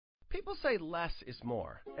People say less is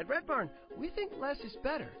more. At Red Barn, we think less is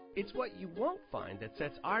better. It's what you won't find that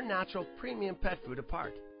sets our natural premium pet food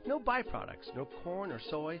apart. No byproducts, no corn or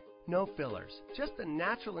soy, no fillers. Just the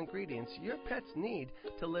natural ingredients your pets need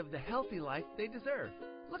to live the healthy life they deserve.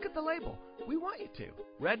 Look at the label. We want you to.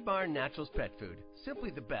 Red Barn Naturals Pet Food.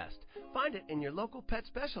 Simply the best. Find it in your local pet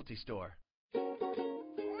specialty store.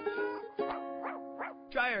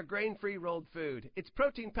 Try our grain-free rolled food. It's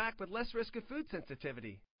protein-packed with less risk of food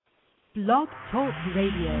sensitivity. Blog Talk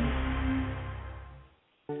Radio.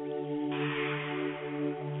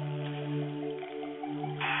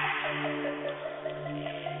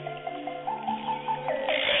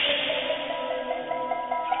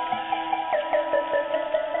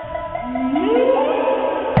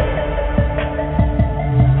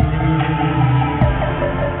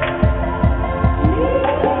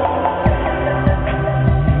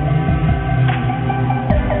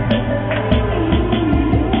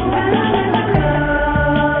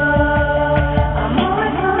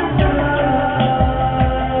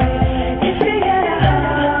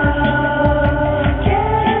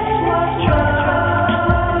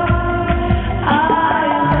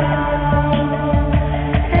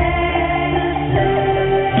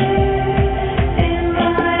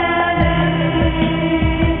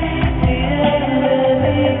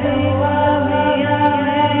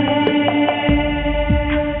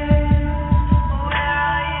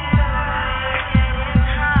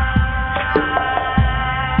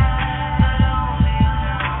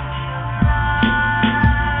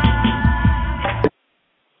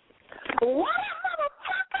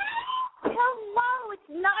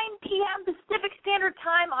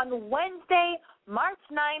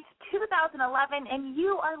 And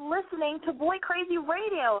you are listening to Boy Crazy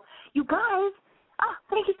Radio. You guys,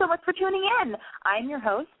 thank you so much for tuning in. I'm your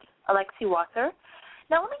host, Alexi Wasser.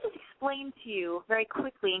 Now, let me just explain to you very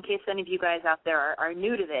quickly, in case any of you guys out there are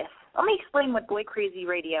new to this, let me explain what Boy Crazy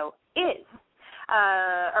Radio is.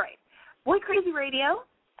 All right. Boy Crazy Radio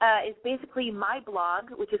is basically my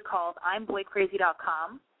blog, which is called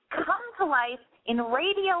I'mBoyCrazy.com, come to life in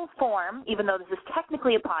radio form, even though this is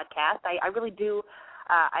technically a podcast. I really do.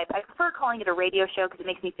 I prefer calling it a radio show because it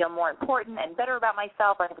makes me feel more important and better about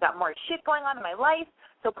myself. I've got more shit going on in my life.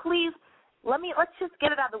 So please, let's just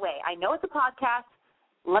get it out of the way. I know it's a podcast.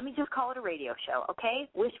 Let me just call it a radio show, okay?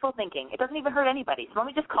 Wishful thinking. It doesn't even hurt anybody. So let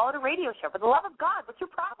me just call it a radio show. For the love of God, what's your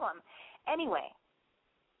problem? Anyway.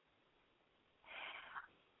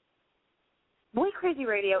 Boy Crazy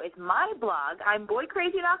Radio is my blog.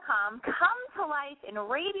 I'mBoyCrazy.com. Come to life in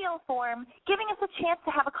radio form, giving us a chance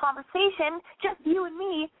to have a conversation, just you and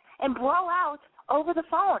me, and blow out over the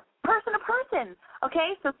phone, person to person.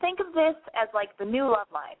 Okay? So think of this as like the new love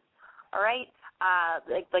line. All right?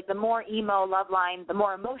 Like the more emo love line, the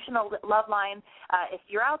more emotional love line. If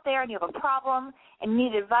you're out there and you have a problem and you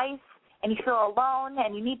need advice and you feel alone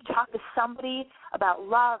and you need to talk to somebody about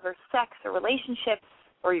love or sex or relationships,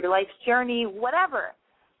 or your life's journey, whatever,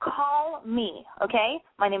 call me, okay?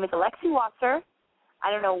 My name is Alexi Wasser.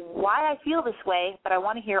 I don't know why I feel this way, but I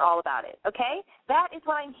want to hear all about it, okay? That is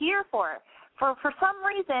what I'm here for. For some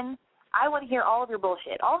reason, I want to hear all of your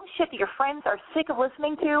bullshit, all the shit that your friends are sick of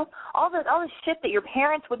listening to, all the shit that your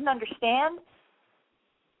parents wouldn't understand.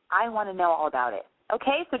 I want to know all about it,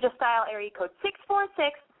 okay? So just dial area code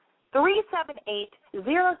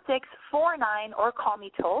 646-378-0649 or call me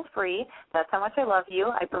toll-free. That's how much I love you.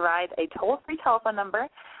 I provide a toll-free telephone number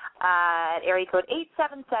at area code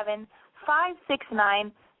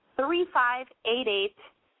 877-569-3588.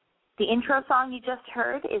 The intro song you just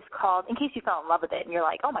heard is called, in case you fell in love with it and you're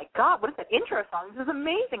like, oh, my God, what is that intro song? This is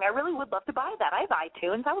amazing. I really would love to buy that. I have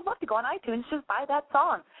iTunes. I would love to go on iTunes, just buy that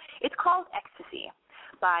song. It's called Ecstasy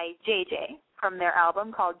by JJ from their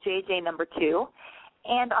album called JJ No. 2.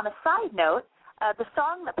 And on a side note, the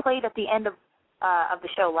song that played at the end of the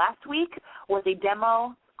show last week was a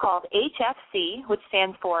demo called HFC, which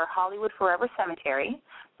stands for Hollywood Forever Cemetery,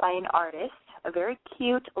 by an artist, a very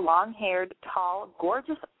cute, long-haired, tall,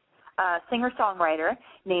 gorgeous singer-songwriter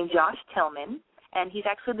named Josh Tillman. And he's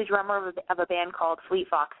actually the drummer of a band called Fleet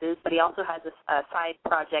Foxes, but he also has a side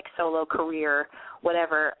project, solo career,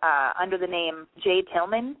 whatever, under the name Jay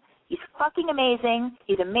Tillman. He's fucking amazing.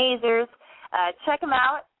 He's a mazers. Check him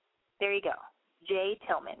out. There you go. Jay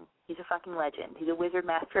Tillman. He's a fucking legend. He's a wizard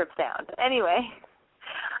master of sound. Anyway.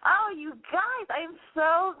 Oh, you guys, I am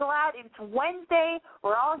so glad it's Wednesday.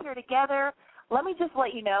 We're all here together. Let me just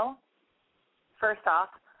let you know, first off,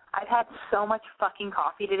 I've had so much fucking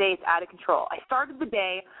coffee today. It's out of control. I started the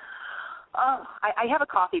day. I have a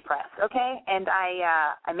coffee press, okay? And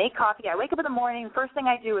I make coffee. I wake up in the morning. First thing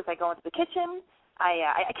I do is I go into the kitchen.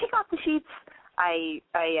 I kick off the sheets. I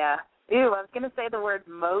Ew, I was going to say the word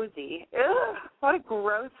mosey. Ugh, what a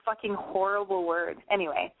gross, fucking horrible word.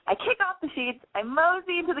 Anyway, I kick off the sheets, I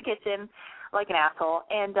mosey into the kitchen like an asshole,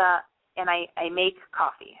 and I make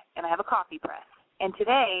coffee, and I have a coffee press. And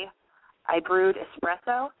today, I brewed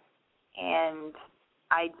espresso, and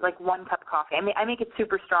I like 1 cup of coffee. I make it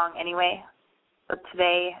super strong anyway, but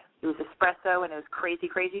today it was espresso, and it was crazy,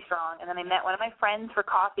 crazy strong. And then I met one of my friends for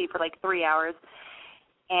coffee for like 3 hours,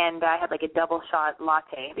 and I had like a double shot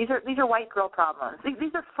latte. These are white girl problems.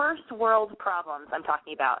 These are first world problems I'm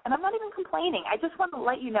talking about. And I'm not even complaining. I just want to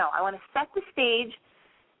let you know. I want to set the stage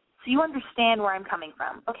so you understand where I'm coming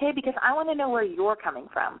from, okay? Because I want to know where you're coming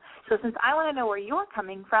from. So since I want to know where you're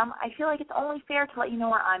coming from, I feel like it's only fair to let you know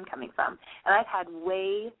where I'm coming from. And I've had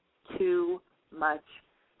way too much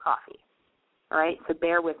coffee, all right? So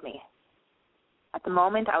bear with me. At the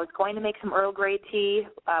moment, I was going to make some Earl Grey tea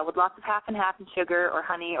with lots of half and half and sugar or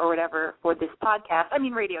honey or whatever for this podcast.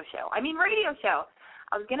 Radio show.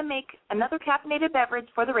 I was going to make another caffeinated beverage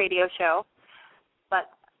for the radio show,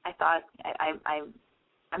 but I thought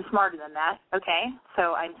I'm smarter than that, okay?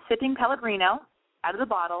 So I'm sipping Pellegrino out of the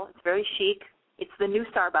bottle. It's very chic. It's the new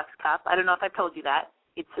Starbucks cup. I don't know if I've told you that.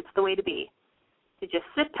 It's the way to be, to just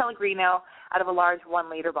sip Pellegrino out of a large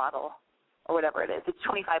 1-liter bottle, or whatever it is. It's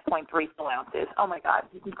 25.3 full ounces. Oh, my God.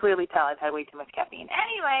 You can clearly tell I've had way too much caffeine.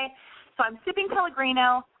 Anyway, so I'm sipping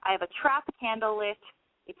Pellegrino. I have a trap candle lit.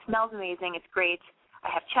 It smells amazing. It's great. I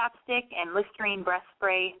have chapstick and Listerine breath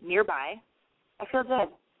spray nearby. I feel good.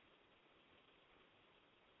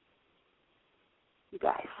 You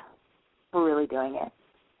guys, we're really doing it.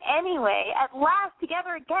 Anyway, at last,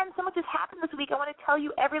 together again, so much has happened this week. I want to tell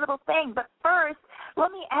you every little thing. But first, let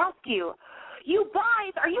me ask you, you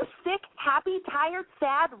guys, are you sick, happy, tired,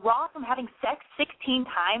 sad, raw from having sex 16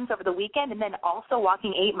 times over the weekend and then also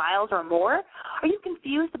walking 8 miles or more? Are you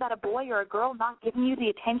confused about a boy or a girl not giving you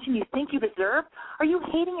the attention you think you deserve? Are you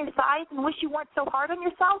hating your size and wish you weren't so hard on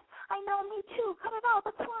yourself? I know, me too. Cut it out.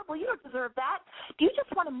 That's horrible. You don't deserve that. Do you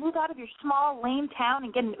just want to move out of your small, lame town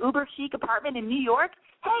and get an uber-chic apartment in New York?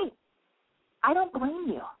 Hey, I don't blame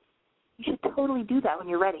you. You should totally do that when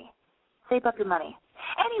you're ready. Save up your money.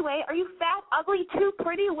 Anyway, are you fat, ugly, too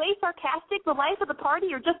pretty, way sarcastic, the life of the party,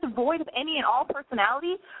 or just devoid of any and all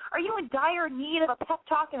personality? Are you in dire need of a pep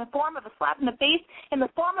talk in the form of a slap in the face, in the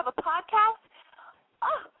form of a podcast?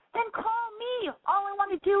 Oh, then call me. All I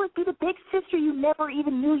want to do is be the big sister you never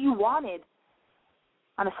even knew you wanted.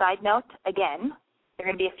 On a side note, again, there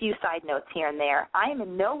are going to be a few side notes here and there. I am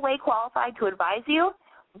in no way qualified to advise you,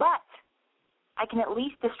 but I can at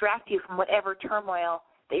least distract you from whatever turmoil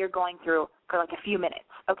that you're going through for like a few minutes,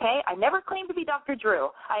 okay? I never claimed to be Dr. Drew.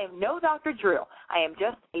 I am no Dr. Drew. I am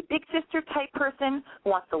just a big sister type person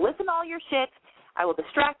who wants to listen to all your shit. I will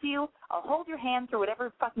distract you. I'll hold your hand through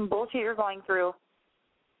whatever fucking bullshit you're going through.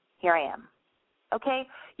 Here I am, okay?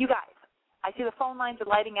 You guys, I see the phone lines are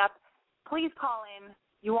lighting up. Please call in.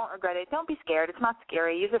 You won't regret it. Don't be scared. It's not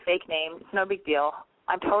scary. Use a fake name. It's no big deal.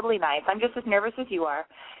 I'm totally nice. I'm just as nervous as you are.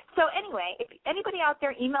 So anyway, if anybody out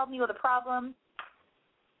there emailed me with a problem,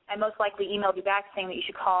 I most likely emailed you back saying that you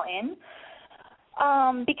should call in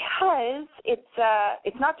because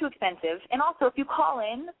it's not too expensive. And also, if you call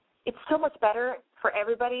in, it's so much better for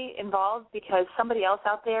everybody involved because somebody else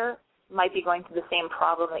out there might be going through the same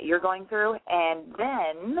problem that you're going through, and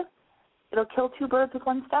then it'll kill 2 birds with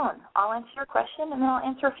 1 stone. I'll answer your question, and then I'll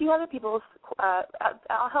answer a few other people's.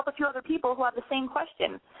 I'll help a few other people who have the same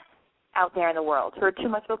question out there in the world who are too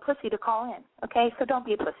much of a pussy to call in. Okay, so don't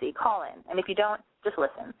be a pussy. Call in, and if you don't, just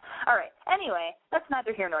listen. All right. Anyway, that's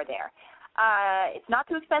neither here nor there. It's not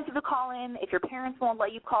too expensive to call in. If your parents won't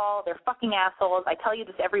let you call, they're fucking assholes. I tell you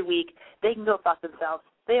this every week. They can go fuck themselves.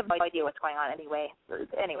 They have no idea what's going on anyway.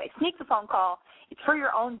 Anyway, sneak the phone call. It's for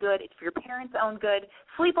your own good. It's for your parents' own good.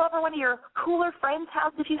 Sleep over one of your cooler friends'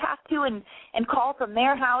 house if you have to and call from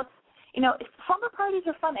their house. You know, slumber parties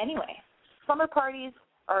are fun anyway. Slumber parties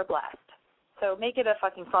are a blast. So make it a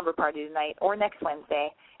fucking slumber party tonight or next Wednesday.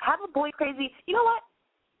 Have a boy crazy. You know what?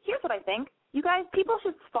 Here's what I think. You guys, people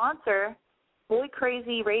should sponsor Boy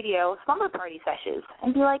Crazy Radio slumber party sessions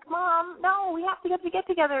and be like, Mom, no, we have to get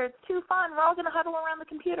together. It's too fun. We're all going to huddle around the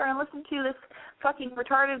computer and listen to this fucking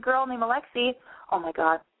retarded girl named Alexi. Oh, my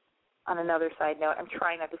God. On another side note, I'm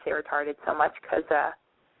trying not to say retarded so much because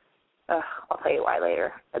I'll tell you why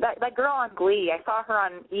later. That girl on Glee, I saw her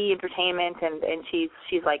on E! Entertainment, and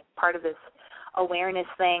she's like part of this awareness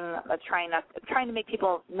thing of trying to make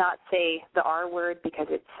people not say the R word because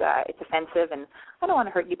it's offensive, and I don't want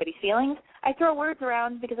to hurt anybody's feelings. I throw words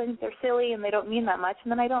around because I think they're silly and they don't mean that much,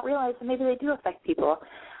 and then I don't realize that maybe they do affect people.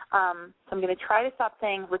 So I'm going to try to stop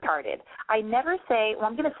saying retarded. I never say, well,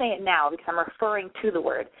 I'm going to say it now because I'm referring to the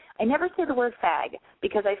word. I never say the word fag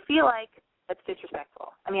because I feel like that's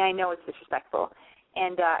disrespectful. I mean, I know it's disrespectful.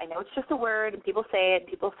 And I know it's just a word, and people say it, and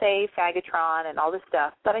people say fagatron and all this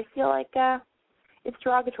stuff, but I feel like it's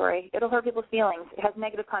derogatory. It'll hurt people's feelings. It has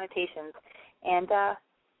negative connotations. And,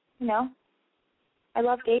 you know, I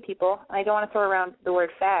love gay people, and I don't want to throw around the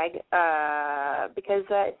word fag because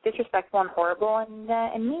it's disrespectful and horrible and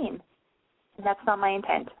mean, and that's not my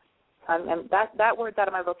intent. And that word's out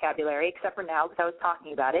of my vocabulary, except for now because I was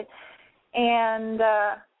talking about it. And,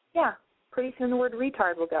 yeah, pretty soon the word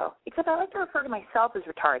retard will go, except I like to refer to myself as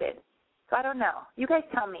retarded. So I don't know. You guys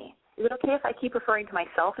tell me. Is it okay if I keep referring to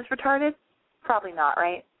myself as retarded? Probably not,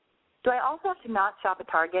 right? Do I also have to not shop at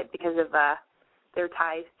Target because of their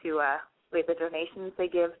ties to the donations they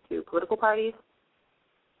give to political parties?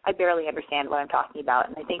 I barely understand what I'm talking about,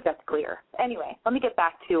 and I think that's clear. Anyway, let me get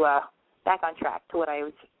back on track to what I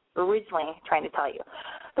was originally trying to tell you.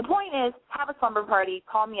 The point is, have a slumber party,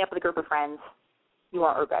 call me up with a group of friends. You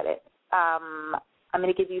won't regret it. I'm going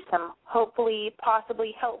to give you some hopefully,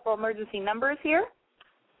 possibly helpful emergency numbers here,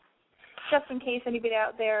 just in case anybody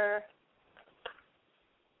out there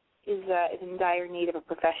is in dire need of a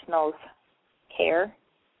professional's care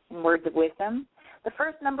and words of wisdom. The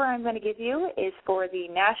first number I'm going to give you is for the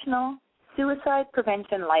National Suicide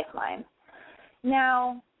Prevention Lifeline.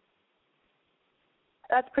 Now,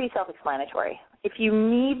 that's pretty self-explanatory. If you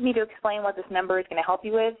need me to explain what this number is going to help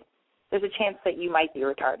you with, there's a chance that you might be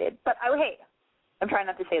retarded. But, hey, I'm trying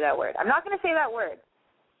not to say that word. I'm not going to say that word.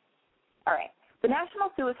 All right. The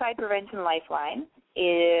National Suicide Prevention Lifeline,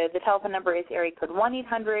 the telephone number is area code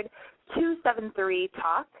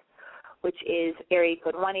 1-800-273-TALK, which is area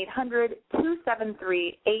code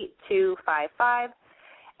 1-800-273-8255.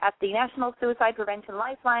 At the National Suicide Prevention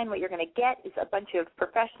Lifeline, what you're going to get is a bunch of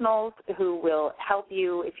professionals who will help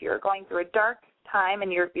you if you're going through a dark time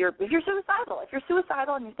and if you're suicidal. If you're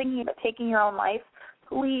suicidal and you're thinking about taking your own life,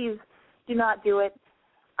 please do not do it.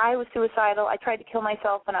 I was suicidal. I tried to kill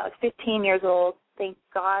myself when I was 15 years old. Thank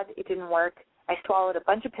God it didn't work. I swallowed a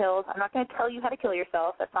bunch of pills. I'm not going to tell you how to kill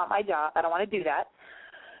yourself. That's not my job. I don't want to do that.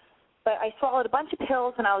 But I swallowed a bunch of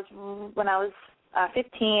pills when I was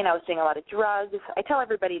 15. I was doing a lot of drugs. I tell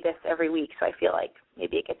everybody this every week, so I feel like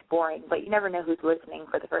maybe it gets boring, but you never know who's listening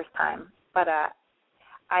for the first time. But I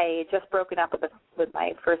had just broken up with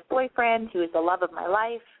my first boyfriend, who was the love of my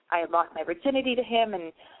life. I had lost my virginity to him,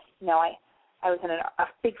 and, you know, I was in a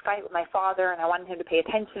big fight with my father, and I wanted him to pay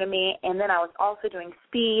attention to me. And then I was also doing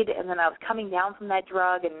speed, and then I was coming down from that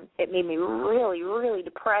drug, and it made me really, really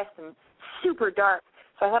depressed and super dark.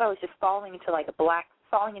 So I thought I was just falling into a black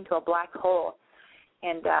hole,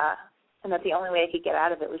 and that the only way I could get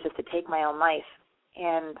out of it was just to take my own life.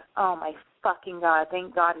 And oh my fucking God,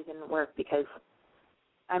 thank God it didn't work, because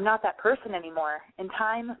I'm not that person anymore. And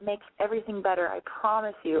time makes everything better. I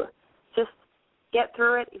promise you. Just get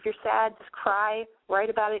through it. If you're sad, just cry, write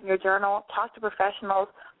about it in your journal, talk to professionals,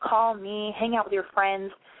 call me, hang out with your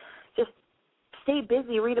friends, just stay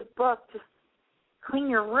busy, read a book, just clean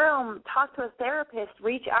your room, talk to a therapist,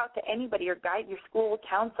 reach out to anybody, your guide, your school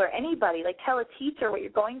counselor, anybody. Tell a teacher what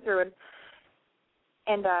you're going through.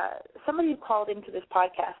 And somebody who called into this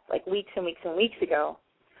podcast weeks and weeks and weeks ago,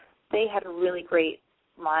 they had a really great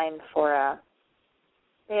line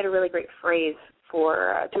they had a really great phrase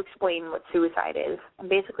to explain what suicide is. And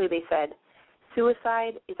basically they said,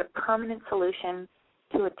 suicide is a permanent solution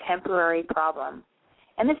to a temporary problem.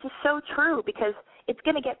 And this is so true, because it's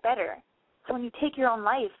going to get better. So when you take your own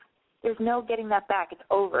life, there's no getting that back. It's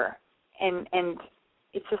over. And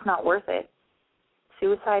it's just not worth it.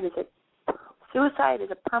 Suicide is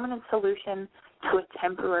a permanent solution to a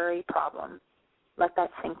temporary problem. Let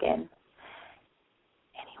that sink in.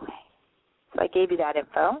 Anyway, so I gave you that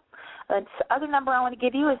info. The other number I want to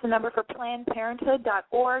give you is the number for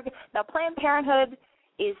PlannedParenthood.org. Now, Planned Parenthood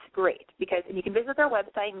is great, because you can visit their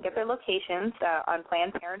website and get their locations on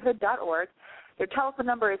PlannedParenthood.org. Their telephone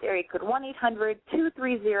number is area code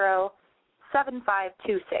 1-800-230-7526.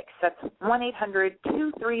 That's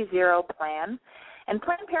 1-800-230-PLAN. And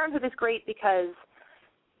Planned Parenthood is great because,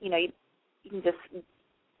 you can just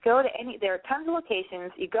go to there are tons of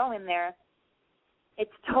locations. You go in there.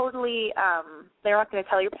 It's totally, they're not going to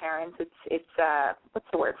tell your parents. It's what's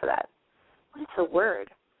the word for that? What is the word?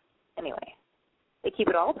 Anyway, they keep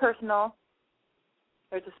it all personal.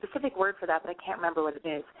 There's a specific word for that, but I can't remember what it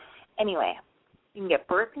is. Anyway, you can get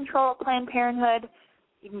birth control at Planned Parenthood.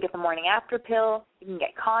 You can get the morning after pill. You can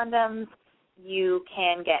get condoms. You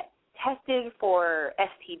can get tested for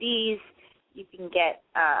STDs. You can get,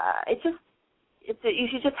 you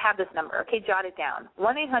should just have this number, okay? Jot it down,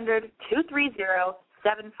 1-800-230-7526.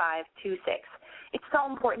 It's so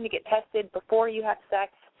important to get tested before you have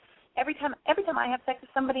sex. Every time I have sex with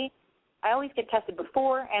somebody, I always get tested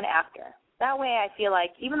before and after. That way I feel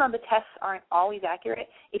like even though the tests aren't always accurate,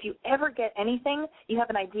 if you ever get anything, you have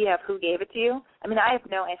an idea of who gave it to you. I mean, I have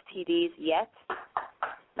no STDs yet,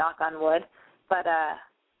 knock on wood, but I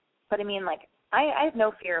mean, like, I have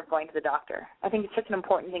no fear of going to the doctor. I think it's such an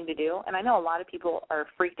important thing to do, and I know a lot of people are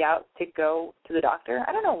freaked out to go to the doctor.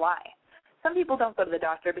 I don't know why. Some people don't go to the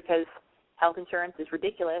doctor because health insurance is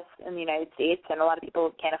ridiculous in the United States, and a lot of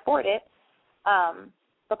people can't afford it.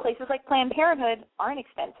 But places like Planned Parenthood aren't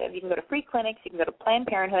expensive. You can go to free clinics. You can go to Planned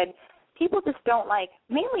Parenthood. People just don't like,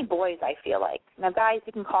 mainly boys, I feel like. Now, guys,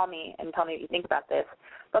 you can call me and tell me what you think about this,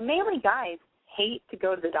 but mainly guys hate to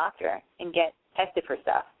go to the doctor and get tested for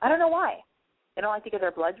stuff. I don't know why. They don't like to get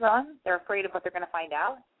their blood drawn. They're afraid of what they're going to find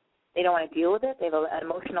out. They don't want to deal with it. They have an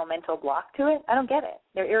emotional, mental block to it. I don't get it.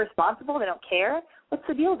 They're irresponsible. They don't care. What's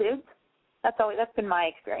the deal, dudes? That's been my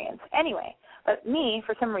experience. Anyway, but me,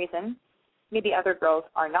 for some reason, maybe other girls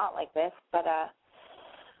are not like this, but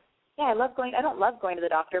yeah, I don't love going to the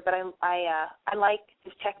doctor, but I like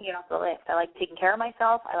just checking it off the list. I like taking care of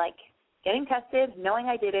myself. I like getting tested, knowing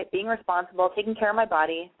I did it, being responsible, taking care of my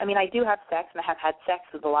body. I mean, I do have sex, and I have had sex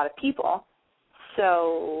with a lot of people,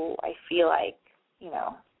 so I feel like, it's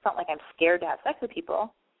not like I'm scared to have sex with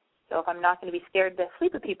people. So if I'm not going to be scared to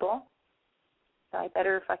sleep with people, so I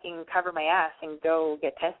better fucking cover my ass and go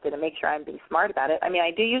get tested and make sure I'm being smart about it. I mean,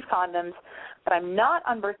 I do use condoms, but I'm not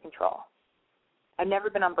on birth control. I've never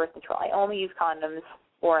been on birth control. I only use condoms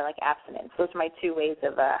or, like, abstinence. Those are my two ways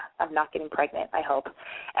of not getting pregnant, I hope.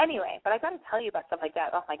 Anyway, but I got to tell you about stuff like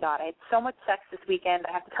that. Oh, my God. I had so much sex this weekend.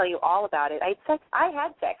 I have to tell you all about it. I had sex.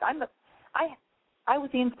 I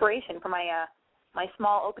was the inspiration for my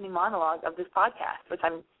small opening monologue of this podcast, which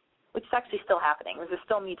is actually still happening. This is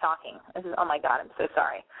still me talking. Oh, my God, I'm so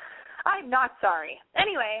sorry. I'm not sorry.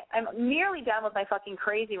 Anyway, I'm nearly done with my fucking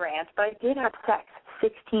crazy rant, but I did have sex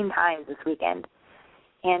 16 times this weekend.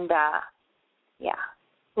 And, yeah,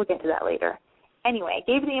 we'll get to that later. Anyway, I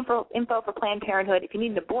gave you the info for Planned Parenthood. If you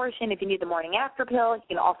need an abortion, if you need the morning after pill, you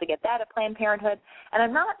can also get that at Planned Parenthood. And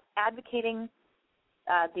I'm not advocating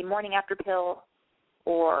the morning after pill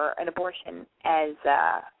or an abortion as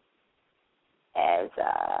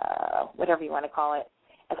whatever you want to call it,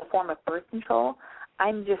 as a form of birth control.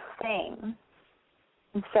 I'm just saying,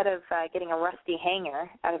 instead of getting a rusty hanger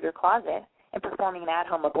out of your closet and performing an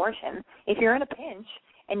at-home abortion, if you're in a pinch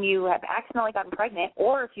and you have accidentally gotten pregnant,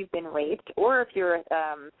 or if you've been raped, or if you're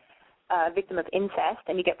a victim of incest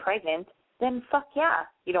and you get pregnant, then fuck yeah,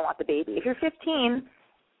 you don't want the baby. If you're 15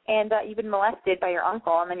 and you've been molested by your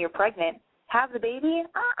uncle and then you're pregnant, have the baby?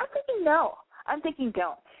 I'm thinking no. I'm thinking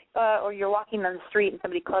don't. Or you're walking on the street and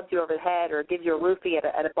somebody clubs you over the head or gives you a roofie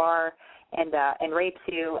at a bar and rapes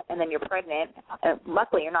you, and then you're pregnant.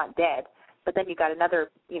 Luckily, you're not dead, but then you've got another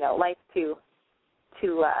life to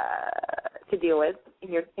deal with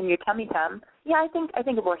in your tummy. Yeah, I think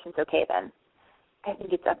abortion's okay then. I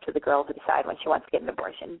think it's up to the girl to decide when she wants to get an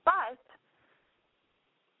abortion, but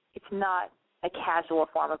it's not a casual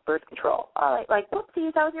form of birth control. Like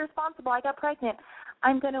whoopsies, I was irresponsible. I got pregnant.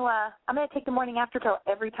 I'm gonna take the morning after pill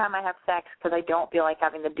every time I have sex because I don't feel like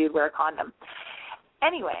having the dude wear a condom.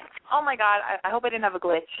 Anyway, oh my God, I hope I didn't have a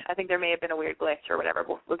glitch. I think there may have been a weird glitch or whatever.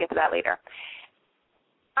 We'll get to that later.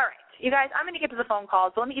 All right, you guys, I'm going to get to the phone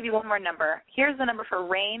calls, so let me give you one more number. Here's the number for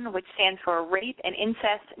RAIN, which stands for Rape and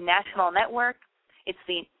Incest National Network.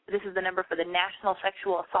 This is the number for the National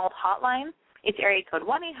Sexual Assault Hotline. It's area code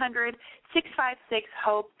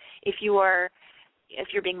 1-800-656-HOPE. If you're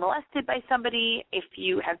being molested by somebody, if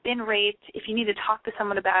you have been raped, if you need to talk to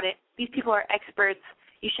someone about it, these people are experts.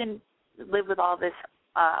 You shouldn't live with all this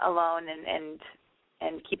alone and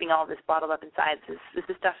keeping all this bottled up inside. This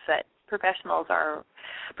is stuff that professionals are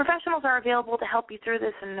available to help you through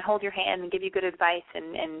this and hold your hand and give you good advice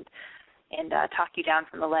and talk you down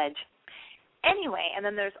from the ledge. Anyway, and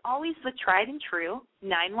then there's always the tried and true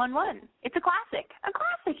 911. It's a classic,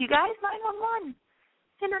 you guys, 911.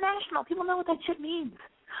 It's international. People know what that shit means.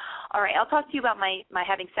 All right, I'll talk to you about my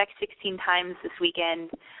having sex 16 times this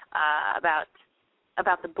weekend, about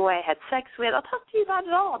the boy I had sex with. I'll talk to you about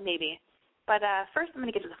it all, maybe. But first I'm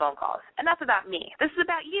going to get to the phone calls. And that's about me. This is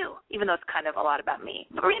about you, even though it's kind of a lot about me.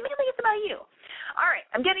 But mainly it's about you. All right,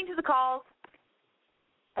 I'm getting to the calls.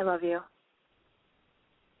 I love you.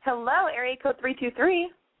 Hello, area code 323.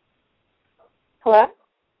 Hello?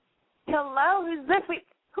 Hello, who's this? Wait,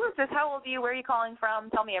 who is this? How old are you? Where are you calling from?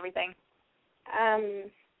 Tell me everything. I'm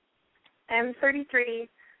 33.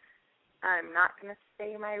 I'm not going to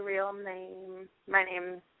say my real name. My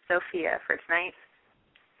name's Sophia for tonight.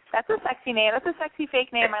 That's a sexy name. That's a sexy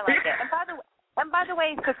fake name. I like it. And by the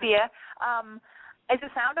way, Sophia, is the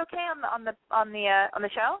sound okay on the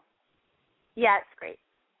show? Yeah, it's great.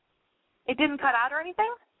 It didn't cut out or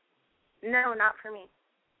anything? No, not for me.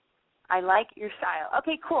 I like your style.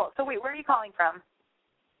 Okay, cool. So wait, where are you calling from?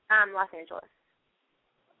 Los Angeles.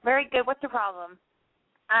 Very good. What's your problem?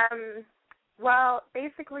 Well,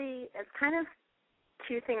 basically, it's kind of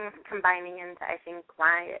two things combining into, I think,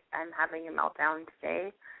 why I'm having a meltdown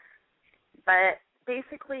today. But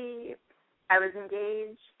basically, I was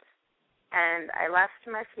engaged, and I left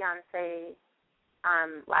my fiancé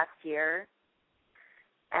last year,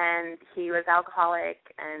 and he was alcoholic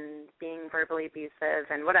and being verbally abusive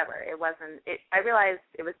and whatever. I realized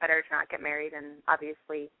it was better to not get married and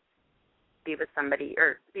obviously be with somebody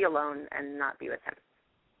or be alone and not be with him.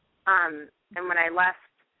 And when I left,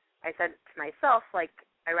 I said to myself, like,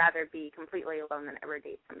 I'd rather be completely alone than ever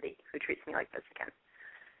date somebody who treats me like this again.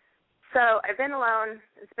 So I've been alone.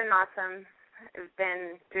 It's been awesome. I've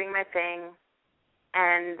been doing my thing.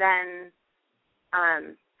 And then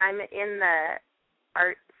I'm in the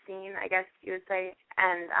art scene, I guess you would say,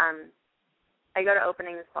 and I go to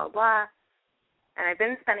openings, blah, blah, and I've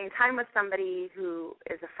been spending time with somebody who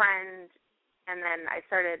is a friend, and then I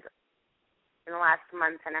started in the last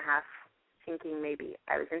month and a half thinking maybe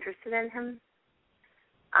I was interested in him,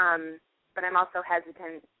 but I'm also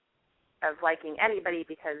hesitant of liking anybody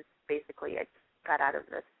because basically I got out of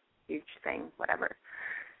this huge thing, whatever.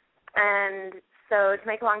 And so to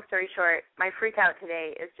make a long story short, my freak out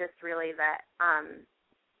today is just really that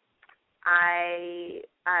I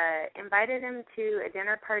invited him to a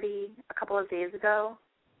dinner party a couple of days ago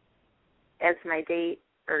as my date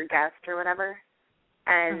or guest or whatever,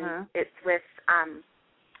 and it's with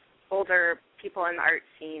older people in the art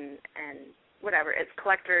scene and whatever. It's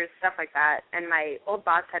collectors, stuff like that. And my old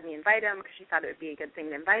boss had me invite him because she thought it would be a good thing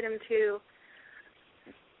to invite him to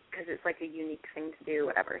because it's like a unique thing to do,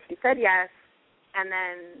 whatever. He said yes. And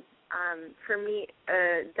then for me,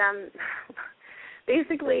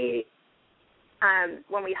 basically,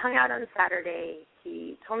 when we hung out on Saturday,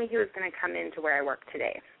 he told me he was going to come into where I work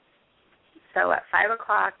today. So at 5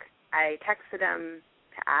 o'clock, I texted him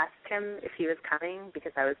to ask him if he was coming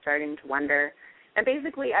because I was starting to wonder. And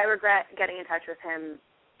basically, I regret getting in touch with him.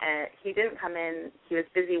 He didn't come in. He was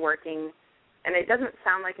busy working. And it doesn't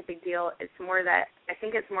sound like a big deal. It's more that I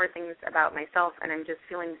think it's more things about myself, and I'm just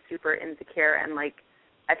feeling super insecure and like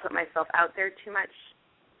I put myself out there too much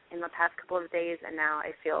in the past couple of days, and now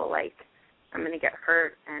I feel like I'm going to get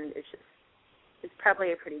hurt, and it's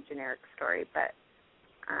probably a pretty generic story, but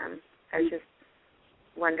I was just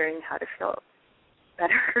wondering how to feel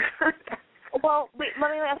better. Well, wait,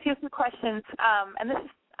 let me ask you a few questions, and this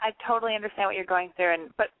is, I totally understand what you're going through,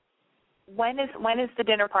 but when is the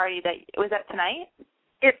dinner party? Was that tonight?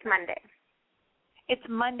 It's Monday. It's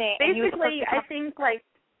Monday. Basically, I think like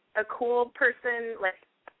a cool person like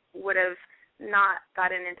would have not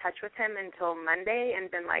gotten in touch with him until Monday and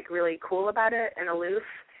been like really cool about it and aloof.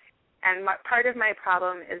 And part of my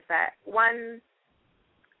problem is that one,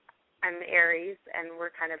 I'm Aries and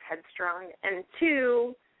we're kind of headstrong, and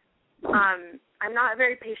two, I'm not a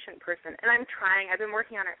very patient person, and I'm trying. I've been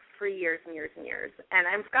working on it for years and years and years, and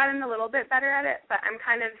I've gotten a little bit better at it, but I'm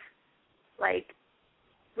kind of like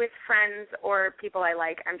with friends or people I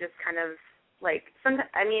like, I'm just kind of like,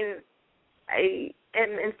 I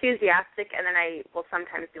am enthusiastic, and then I will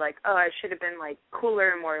sometimes be like, oh, I should have been like cooler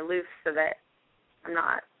and more aloof so that I'm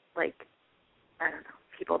not like, I don't know,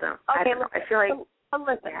 people don't. Okay, I don't know. I feel like,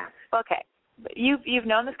 listen. Yeah. Okay. You've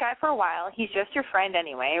known this guy for a while. He's just your friend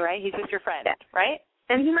anyway, right? He's just your friend, yeah. Right?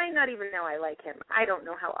 And he might not even know I like him. I don't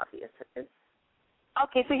know how obvious it is.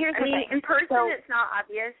 Okay, so here's the thing. In person, it's not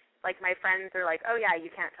obvious. Like, my friends are like, oh, yeah,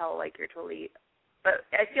 you can't tell, like, you're totally... But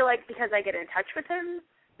I feel like because I get in touch with him,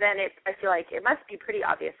 then I feel like it must be pretty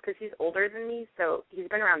obvious because he's older than me, so he's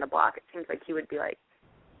been around the block. It seems like he would be like,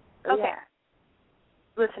 oh, okay. Yeah.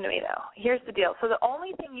 Listen to me, though. Here's the deal. So the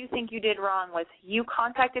only thing you think you did wrong was you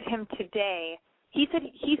contacted him today. He said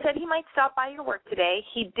he might stop by your work today.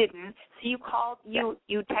 He didn't. So you called, you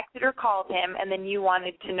texted or called him, and then you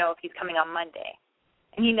wanted to know if he's coming on Monday.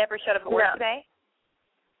 And he never showed up at work today?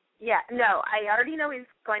 Yeah, no. I already know he's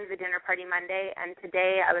going to the dinner party Monday, and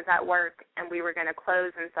today I was at work, and we were going to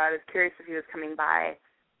close, and so I was curious if he was coming by.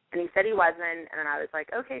 And he said he wasn't, and then I was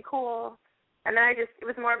like, okay, cool. And then it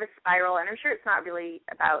was more of a spiral, and I'm sure it's not really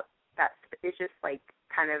about that. It's just like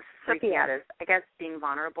kind of freaking out of, I guess, being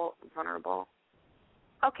vulnerable.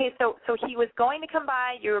 Okay, so he was going to come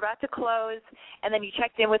by, you were about to close, and then you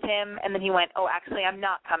checked in with him, and then he went, oh, actually, I'm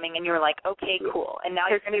not coming, and you were like, okay, cool. And now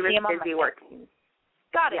you're going to see him on Monday. Working.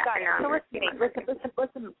 Got it. So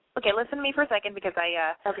listen. Okay, listen to me for a second because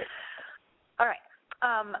Okay. All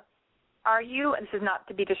right. Are you, and this is not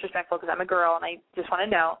to be disrespectful because I'm a girl and I just want to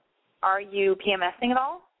know, are you PMSing at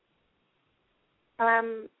all?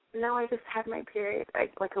 No, I just had my period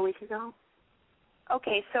like a week ago.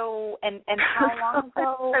 Okay, so, and how long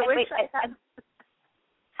ago?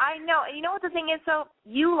 I know. And you know what the thing is, though?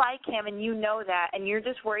 You like him, and you know that, and you're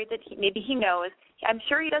just worried that maybe he knows. I'm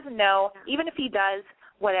sure he doesn't know. Even if he does,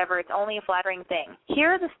 whatever, it's only a flattering thing.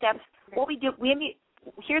 Here are the steps. What we do,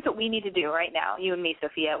 here's what we need to do right now, you and me,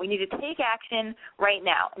 Sophia. We need to take action right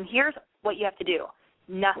now, and here's what you have to do.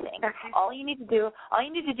 Nothing. Okay. All you need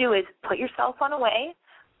to do is put your cell phone away,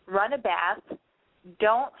 run a bath.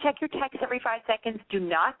 Don't check your text every 5 seconds. Do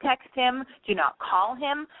not text him. Do not call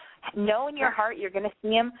him. Know in your heart you're going to see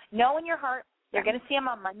him. Know in your heart you're going to see him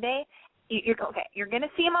on Monday. You're going to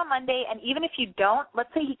see him on Monday, and even if you don't,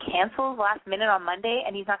 let's say he cancels last minute on Monday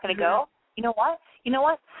and he's not going to go. You know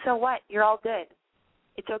what? So what? You're all good.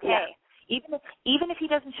 It's okay. Yeah. Even if he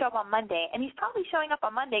doesn't show up on Monday, and he's probably showing up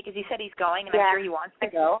on Monday because he said he's going, and I'm sure he wants to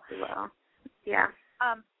go. Well, yeah.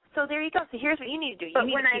 So there you go. So here's what you need to do. But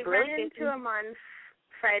when I run into him on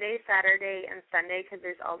Friday, Saturday, and Sunday, because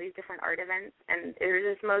there's all these different art events, and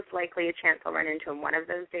there's most likely a chance I'll run into him one of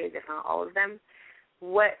those days, if not all of them.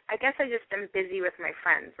 I guess I just am busy with my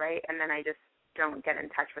friends, right? And then I just don't get in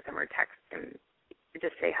touch with him or text him,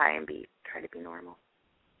 just say hi and try to be normal.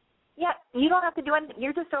 Yeah, you don't have to do anything.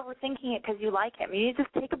 You're just overthinking it because you like him. You need to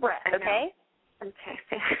just take a breath, okay?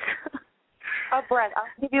 Okay. A breath. I'll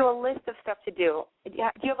give you a list of stuff to do. Do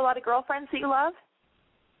you have a lot of girlfriends that you love?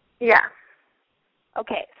 Yeah.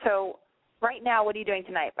 Okay, so right now, what are you doing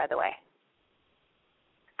tonight, by the way?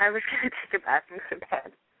 I was going to take a bath and go to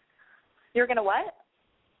bed. You're going to what?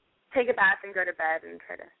 Take a bath and go to bed and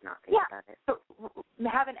try to not think about it. So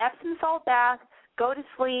have an Epsom salt bath, go to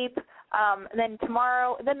sleep, and then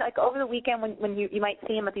tomorrow, then like over the weekend when you might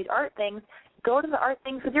see him at these art things, go to the art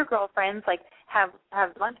things with your girlfriends, like have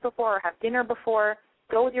lunch before or have dinner before,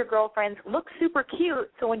 go with your girlfriends, look super cute,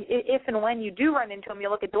 so if and when you do run into him, you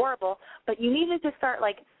look adorable, but you need to just start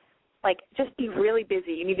like just be really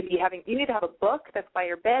busy. You need to have a book that's by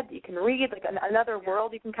your bed that you can read, like another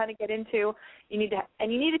world you can kind of get into. You need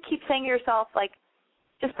to keep saying to yourself, like,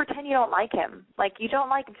 just pretend you don't like him. Like, you don't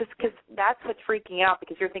like him just because that's what's freaking out,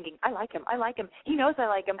 because you're thinking, I like him. He knows I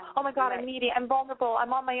like him. Oh, my God, I'm needy. I'm vulnerable.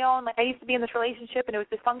 I'm on my own. Like, I used to be in this relationship, and it was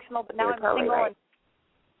dysfunctional, but now I'm single. Right.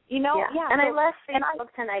 And, And I left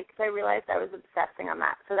Facebook tonight because I realized I was obsessing on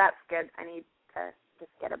that. So that's good. I need to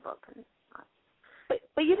just get a book.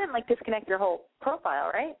 But you didn't, disconnect your whole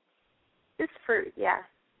profile, right? Just for,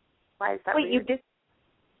 Why is that weird?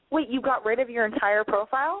 You got rid of your entire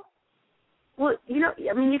profile? Well,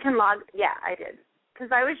 you can log. Yeah, I did. Because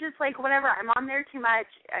I was just like, whatever, I'm on there too much.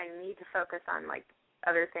 I need to focus on,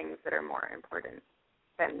 other things that are more important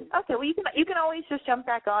than. Okay, well, you can always just jump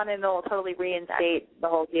back on and it'll totally reinstate the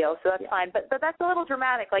whole deal, so that's fine. But that's a little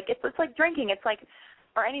dramatic. It's like drinking. It's like,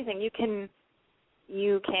 or anything. You can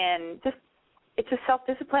just, it's just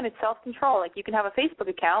self-discipline. It's self-control. You can have a Facebook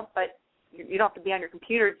account, but you don't have to be on your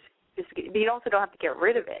computer. But you also don't have to get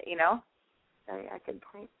rid of it, Sorry, I could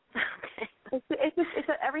point. Okay. It's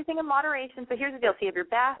everything in moderation. So here's the deal. So you have your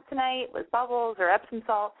bath tonight with bubbles or Epsom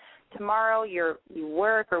salt. Tomorrow you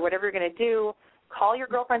work or whatever you're going to do. Call your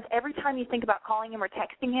girlfriends. Every time you think about calling him or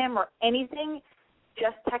texting him or anything,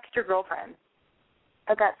 just text your girlfriend.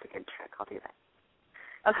 Oh, that's a good trick. I'll do that.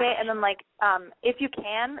 Okay, and then, if you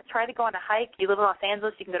can, try to go on a hike. You live in Los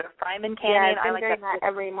Angeles, you can go to Fryman Canyon. Yeah, I've been doing that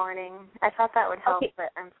every morning. I thought that would help,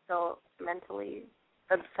 but I'm still mentally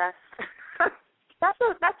obsessed. That's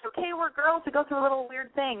okay. We're girls who go through little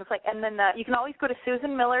weird things. And then you can always go to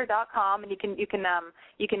SusanMiller.com, and you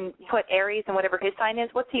can put Aries and whatever his sign is.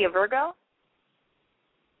 What's he, a Virgo?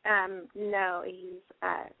 No, he's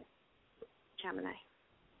Gemini.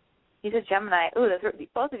 He's a Gemini. Ooh,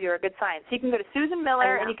 both of you are good signs. So you can go to Susan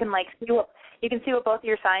Miller, and you can see what both of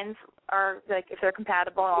your signs are, if they're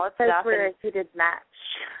compatible and all that stuff. Where he did match.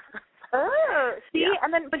 Oh, see,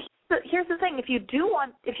 and then here's the thing: if you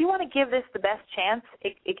want to give this the best chance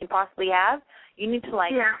it can possibly have, you need to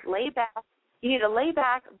lay back. You need to lay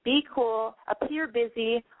back, be cool, appear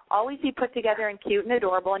busy, always be put together and cute and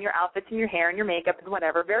adorable in your outfits and your hair and your makeup and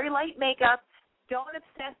whatever. Very light makeup. Don't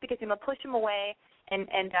obsess because you're gonna push him away. And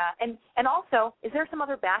also, is there some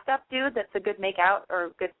other backup dude that's a good make out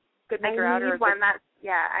or good make her out?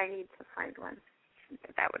 I need to find one.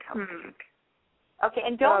 That would help. Okay,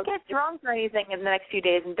 and don't get drunk or anything in the next few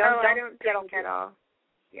days. And don't I don't get all.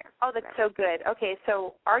 Yeah. Oh, that's so good. Okay,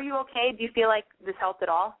 so are you okay? Do you feel like this helped at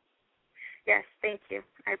all? Yes, thank you.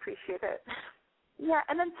 I appreciate it. Yeah,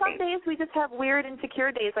 and then some days we just have weird,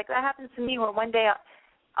 insecure days. Like that happens to me where one day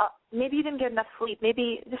maybe you didn't get enough sleep.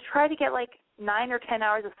 Maybe just try to get like 9 or 10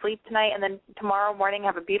 hours of sleep tonight, and then tomorrow morning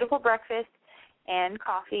have a beautiful breakfast and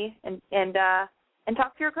coffee and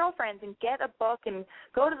talk to your girlfriends and get a book and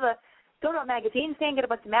go to a magazine stand, get a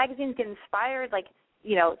bunch of magazines, get inspired, like,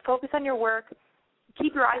 focus on your work.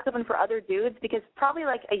 Keep your eyes open for other dudes because probably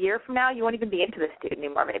like a year from now you won't even be into this dude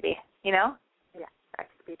anymore, maybe, Yeah, that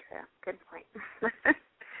could be true. Good point.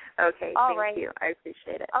 Okay, thank you. I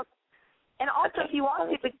appreciate it. And also, if you want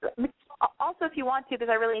to, because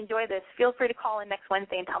I really enjoy this, feel free to call in next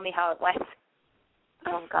Wednesday and tell me how it went.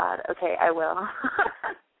 Oh God. Okay, I will.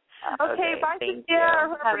 Okay, bye, Cynthia.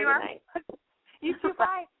 Have a good night. You too.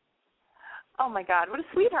 Bye. Oh my God, what a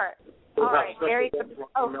sweetheart. All right, Mary.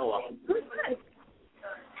 Who's this?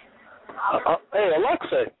 Hey,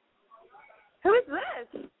 Alexa. Who is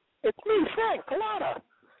this? It's me, Frank Colada.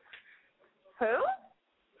 Who?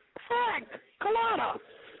 Frank Colada.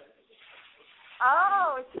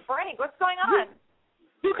 Oh, it's Frank. What's going on?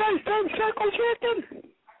 You guys done circle jerking?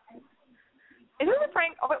 Is this a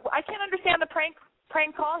prank? Oh, wait, I can't understand the prank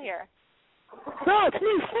call here. No, it's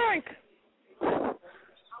me, Frank.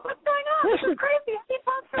 What's going on? Listen. This is crazy. I can't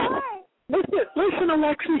talk for away. Listen,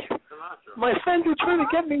 Alexi. My friends are trying to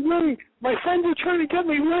get me laid.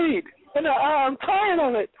 And I'm tired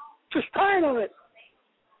of it. Just tired of it.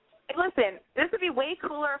 Listen, this would be way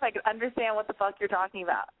cooler if I could understand what the fuck you're talking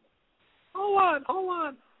about. Hold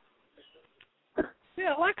on.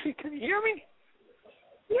 Yeah, Alexi, can you hear me?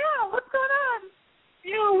 Yeah, what's going on?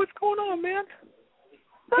 Yeah, what's going on, man?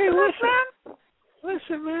 Hey, listen.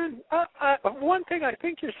 Listen, man. One thing, I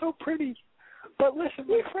think you're so pretty. But listen,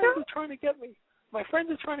 my friends are trying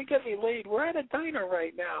to get me laid. We're at a diner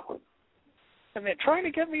right now, and they're trying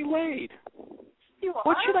to get me laid. You are?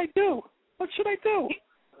 What should I do?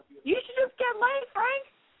 You should just get laid, Frank.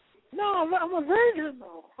 No, I'm a virgin,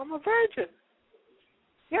 though.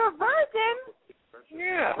 You're a virgin?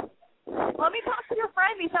 Yeah. Let me talk to your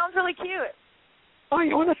friend. He sounds really cute. Oh,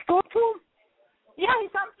 you want to talk to him? Yeah, he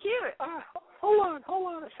sounds cute. Hold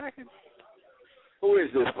on a second. Who is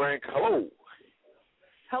this, Frank? Hello.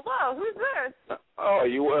 Hello, who's this?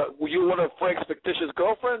 You one of Frank's fictitious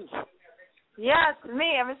girlfriends? Yes,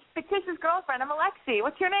 me. I'm his fictitious girlfriend. I'm Alexi.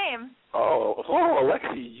 What's your name? Oh,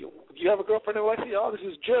 Alexi. You have a girlfriend, Alexi? Oh, this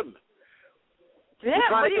is Jim. Jim,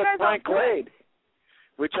 what are you guys Frank doing? laid.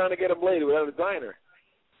 We're trying to get him laid. We're at a diner.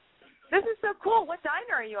 This is so cool. What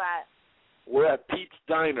diner are you at? We're at Pete's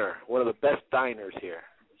Diner, one of the best diners here.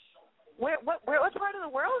 What part of the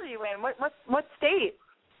world are you in? What state?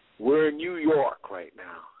 We're in New York right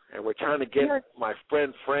now, and we're trying to get my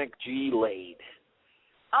friend Frank G laid.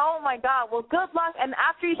 Oh, my God. Well, good luck. And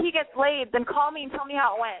after he gets laid, then call me and tell me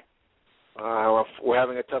how it went. We're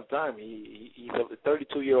having a tough time. He's a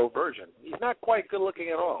 32-year-old virgin. He's not quite good looking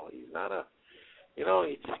at all. He's not he's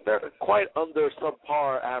just quite under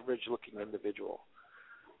subpar average-looking individual.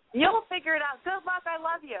 You'll figure it out. Good luck. I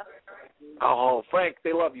love you. Oh, Frank,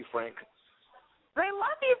 they love you, Frank. They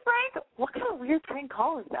love you, Frank. What kind of weird prank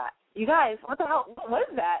call is that? You guys, what the hell? What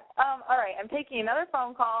is that? All right, I'm taking another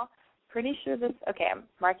phone call. Pretty sure this. Okay, I'm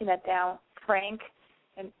marking that down. Frank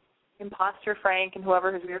and imposter Frank and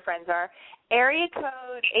whoever his weird friends are. Area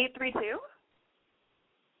code 832.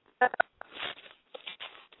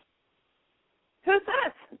 Who's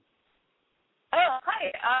this? Oh,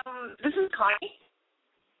 hi. This is Connie.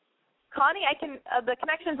 Connie, I can. The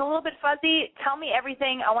connection's a little bit fuzzy. Tell me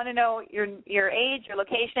everything. I want to know your age, your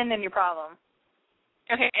location, and your problem.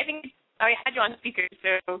 Okay, I think I had you on speaker,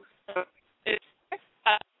 so it's.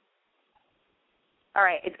 All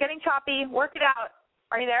right, it's getting choppy. Work it out.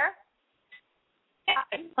 Are you there? Yeah.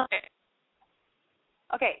 Okay.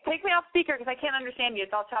 Okay, take me off speaker because I can't understand you.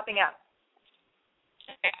 It's all chopping out.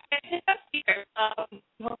 Okay, I hit that speaker.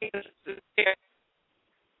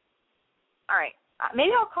 All right.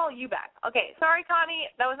 Maybe I'll call you back. Okay, sorry, Connie.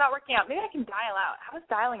 That was not working out. Maybe I can dial out. How does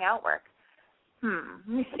dialing out work? Let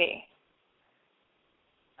me see.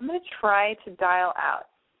 I'm going to try to dial out.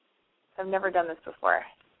 I've never done this before.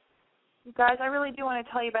 You guys, I really do want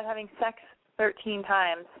to tell you about having sex 13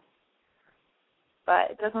 times,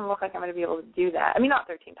 but it doesn't look like I'm going to be able to do that. I mean, not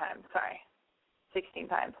 13 times. Sorry. 16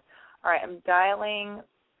 times. All right, I'm dialing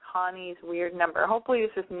Connie's weird number. Hopefully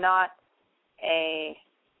this is not a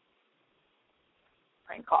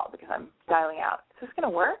prank call because I'm dialing out. Is this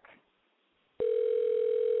going to work?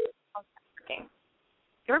 Oh, it's working.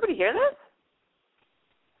 Did everybody hear this?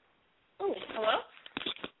 Oh, hello?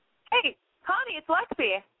 Hey, Connie, it's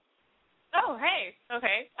Lexi. Oh, hey.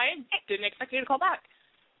 Okay. I didn't expect you to call back.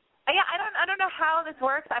 Yeah, I don't know how this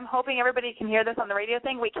works. I'm hoping everybody can hear this on the radio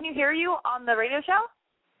thing. Wait, can you hear you on the radio show?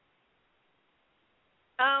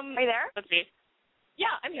 Are you there? Let's see.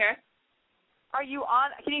 Yeah, I'm here. Are you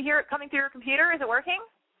on? Can you hear it coming through your computer? Is it working?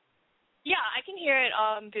 Yeah, I can hear it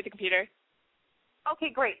through the computer.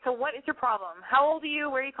 Okay, great. So what is your problem? How old are you?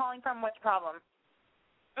 Where are you calling from? What's your problem?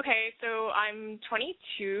 Okay, so I'm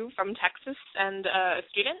 22 from Texas and a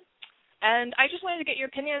student, and I just wanted to get your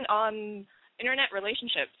opinion on internet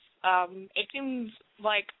relationships. It seems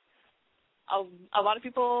like a lot of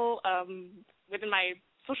people within my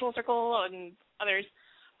social circle and others,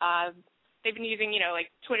 they've been using,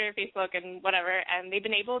 like Twitter, Facebook, and whatever, and they've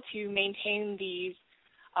been able to maintain these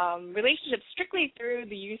relationships strictly through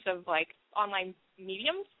the use of, online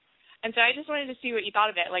mediums. And so I just wanted to see what you thought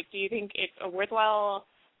of it. Do you think it's a worthwhile,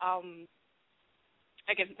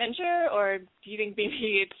 venture, or do you think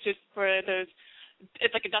maybe it's just for those,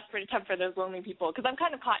 it's like a desperate attempt for those lonely people? Because I'm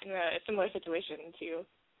kind of caught in a similar situation, too.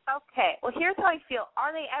 Okay, well, here's how I feel.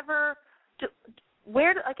 Are they ever,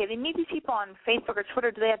 they meet these people on Facebook or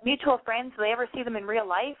Twitter. Do they have mutual friends? Do they ever see them in real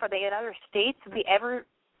life? Are they in other states? Do they ever,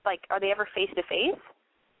 are they ever face-to-face?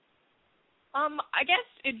 I guess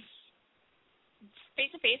it's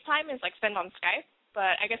face-to-face time is spent on Skype,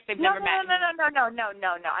 but I guess they've never met.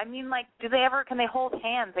 No. I mean, can they hold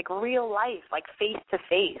hands, real life,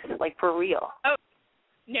 face-to-face, for real? Oh,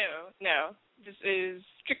 no. This is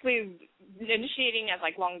strictly initiating as,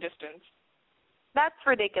 long distance. That's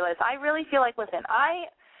ridiculous. I really feel listen,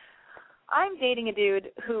 I'm dating a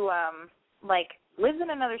dude who, lives in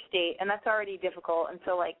another state, and that's already difficult, and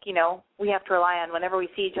so, we have to rely on whenever we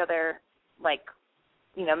see each other,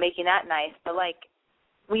 making that nice, but,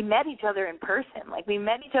 we met each other in person.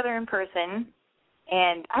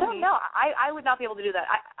 And I don't know. I would not be able to do that.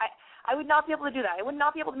 I would not be able to do that. I would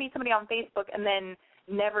not be able to meet somebody on Facebook and then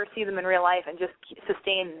never see them in real life and just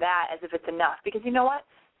sustain that as if it's enough. Because you know what?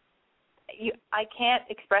 I can't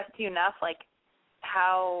express to you enough,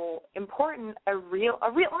 how important a real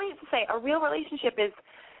relationship is,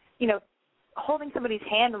 holding somebody's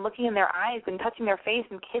hand and looking in their eyes and touching their face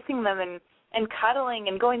and kissing them and cuddling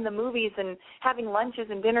and going to the movies and having lunches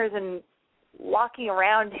and dinners and walking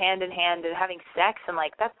around hand in hand and having sex, and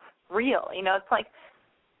that's real. It's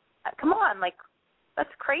come on, that's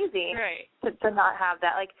crazy. Right. to not have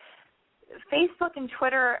that. Facebook and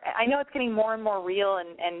Twitter, I know it's getting more and more real,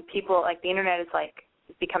 and people, the internet is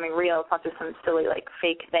becoming real. It's not just some silly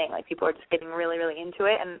fake thing. People are just getting really, really into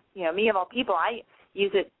it. And me of all people, I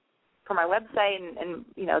use it for my website and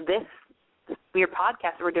this weird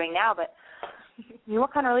podcast that we're doing now. But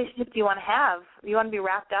what kind of relationship do you want to have? You want to be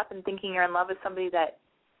wrapped up in thinking you're in love with somebody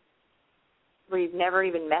where you've never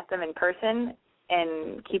even met them in person,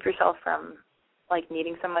 and keep yourself from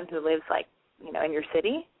meeting someone who lives in your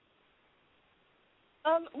city?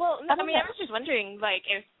 Well, I was just wondering,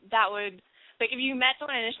 if that would, if you met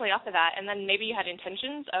someone initially off of that, and then maybe you had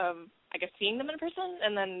intentions of, seeing them in person,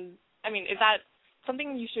 and then, is that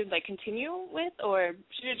something you should, continue with, or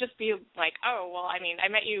should it just be, I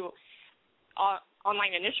met you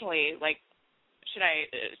online initially,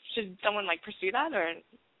 should someone, pursue that, or?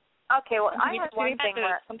 Okay, well, I had one thing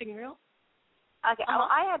where... Something real? Okay, well,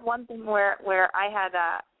 I had one thing where I had,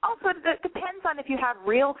 also it depends on if you have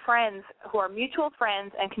real friends who are mutual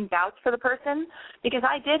friends and can vouch for the person, because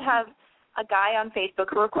I did have a guy on Facebook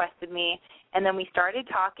who requested me, and then we started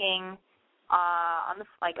talking on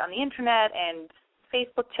the internet and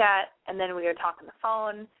Facebook chat, and then we would talk on the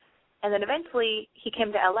phone, and then eventually he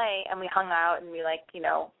came to LA and we hung out, and we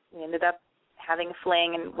we ended up having a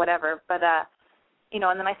fling and whatever, but and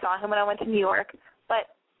then I saw him when I went to New York,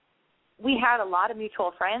 but we had a lot of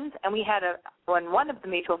mutual friends, and we had when one of the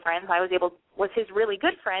mutual friends was his really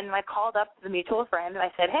good friend, and I called up the mutual friend and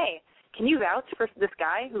I said, hey, can you vouch for this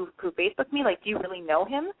guy who Facebooked me? Do you really know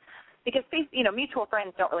him? Because mutual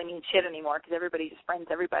friends don't really mean shit anymore, because everybody just friends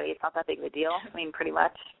everybody. It's not that big of a deal. Pretty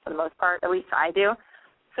much for the most part, at least I do.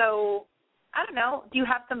 So I don't know. Do you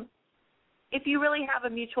have if you really have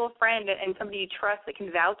a mutual friend and somebody you trust that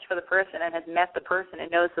can vouch for the person and has met the person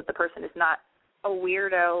and knows that the person is not a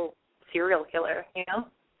weirdo serial killer,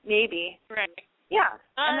 maybe. Right. Yeah.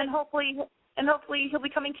 And then hopefully he'll be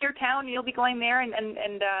coming to your town, and you'll be going there, and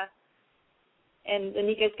you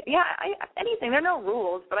guys, anything. There are no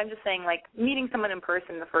rules, but I'm just saying, meeting someone in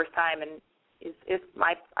person the first time and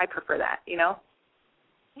I prefer that,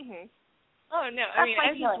 Mhm. Oh no, I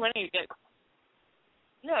was just wondering.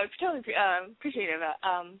 No, it's totally appreciative.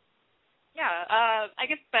 I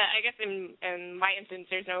guess in my instance,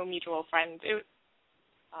 there's no mutual friends.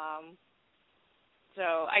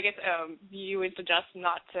 So I guess you would suggest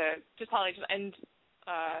not to probably just end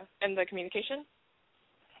the communication.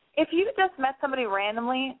 If you just met somebody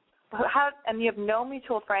randomly, and you have no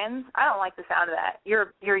mutual friends, I don't like the sound of that.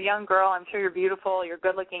 You're a young girl. I'm sure you're beautiful. You're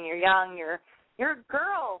good looking. You're young. You're a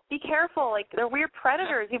girl. Be careful. Like, they're weird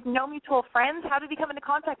predators. You have no mutual friends. How did he come into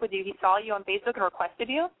contact with you? He saw you on Facebook and requested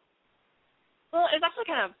you? Well, it's actually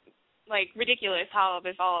kind of like ridiculous how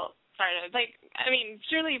this all started. Like, I mean,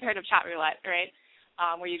 surely you've heard of chat roulette, right?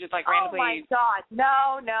 Where you just like randomly. Oh my God!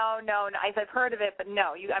 No. I've heard of it, but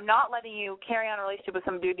no. I'm not letting you carry on a relationship with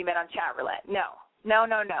some dude you met on chat roulette. No. It's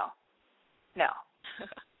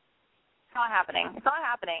not happening.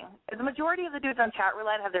 The majority of the dudes on chat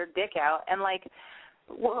roulette have their dick out, and like,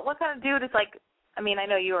 what kind of dude is like? I mean, I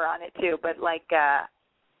know you were on it too, but like, I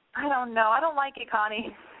don't know. I don't like it,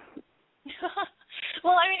 Connie.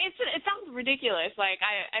 Well, I mean, it sounds ridiculous. Like,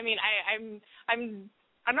 I'm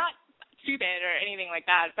not stupid or anything like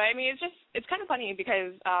that, but I mean, it's kind of funny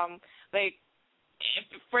because like,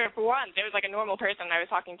 for once, it was like a normal person I was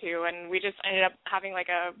talking to, and we just ended up having like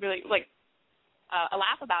a really like a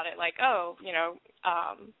laugh about it. Like, oh, you know,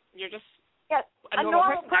 you're just a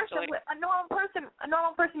normal person. A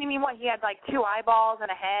normal person. You mean what? He had like 2 eyeballs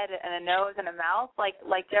and a head and a nose and a mouth, like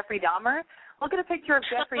Jeffrey Dahmer. Look at a picture of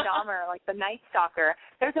Jeffrey Dahmer, like the Night Stalker.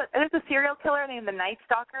 There's a serial killer named the Night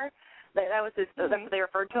Stalker. That was that's what they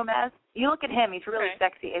referred to him as. You look at him; he's really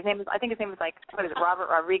sexy. I think his name is like, what is it,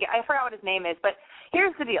 Robert Rodriguez? I forgot what his name is. But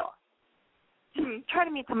here's the deal: try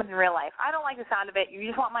to meet someone in real life. I don't like the sound of it. You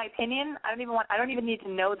just want my opinion. I don't even need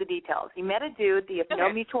to know the details. You met a dude that you have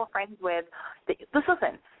no mutual friends with.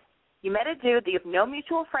 Listen, you met a dude that you have no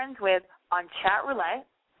mutual friends with on chat roulette.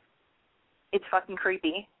 It's fucking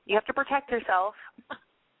creepy. You have to protect yourself.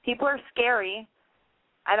 People are scary.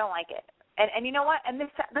 I don't like it. And you know what? And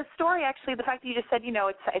the story, actually, the fact that you just said, you know,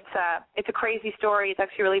 it's a crazy story. It's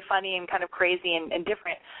actually really funny and kind of crazy and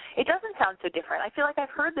different. It doesn't sound so different. I feel like I've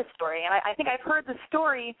heard this story, and I think I've heard the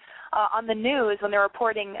story on the news when they're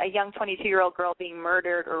reporting a young 22-year-old girl being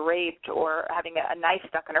murdered or raped or having a knife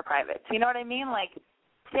stuck in her privates. You know what I mean? Like,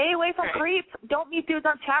 stay away from creeps. Don't meet dudes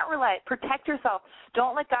on chat roulette. Protect yourself.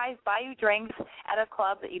 Don't let guys buy you drinks at a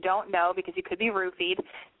club that you don't know because you could be roofied.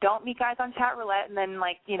 Don't meet guys on chat roulette and then,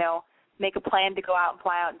 like, you know, make a plan to go out and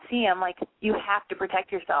fly out and see him. Like, you have to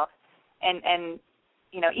protect yourself. And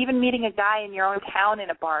you know, even meeting a guy in your own town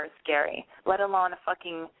in a bar is scary, let alone a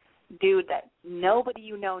fucking dude that nobody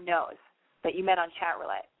you know knows that you met on chat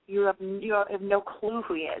roulette. You have no clue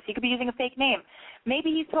who he is. He could be using a fake name.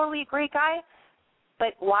 Maybe he's totally a great guy,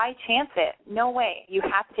 but why chance it? No way. You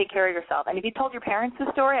have to take care of yourself. And if you told your parents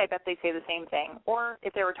the story, I bet they'd say the same thing. Or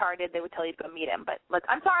if they're retarded, they would tell you to go meet him. But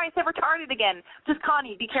I'm sorry, I said retarded again. Just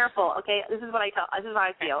Connie, be careful, okay? This is what I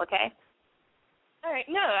feel, okay? All right.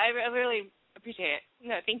 No, I really appreciate it.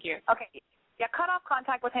 No, thank you. Okay. Yeah, cut off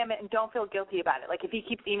contact with him and don't feel guilty about it. Like, if he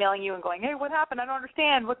keeps emailing you and going, hey, what happened? I don't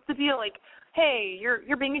understand. What's the deal? Like, hey,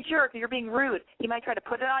 you're being a jerk or you're being rude. He might try to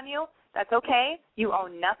put it on you. That's okay. You owe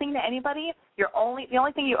nothing to anybody. The only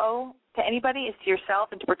thing you owe to anybody is to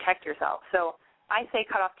yourself and to protect yourself. So I say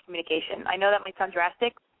cut off communication. I know that might sound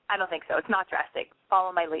drastic. I don't think so. It's not drastic.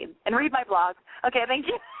 Follow my lead. And read my blog. Okay, thank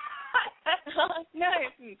you. No,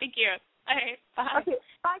 thank you. All right, bye. Okay,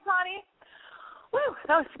 bye, Connie. Woo,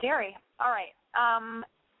 that was scary. All right.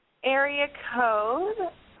 Area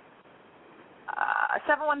code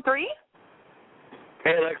 713.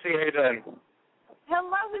 Hey, Lexi, how you doing?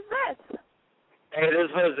 Hello, who's this? Hey, this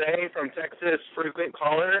is Jose from Texas, frequent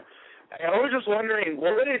caller. I was just wondering,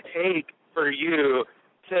 what would it take for you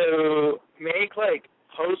to make, like,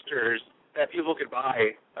 posters that people could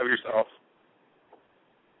buy of yourself?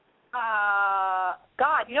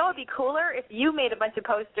 God, you know what would be cooler? If you made a bunch of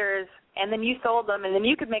posters and then you sold them and then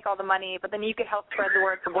you could make all the money, but then you could help spread the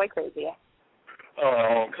word for Boy Crazy.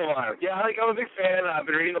 Oh, come on. Yeah, like, I'm a big fan. I've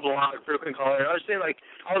been reading the blog, Frequent Caller. I was saying, like,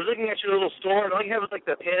 I was looking at your little store, and all you have is, like,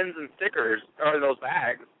 the pins and stickers, or those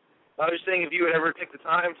bags. I was saying if you would ever take the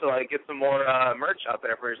time to, like, get some more merch out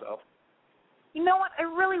there for yourself. You know what? I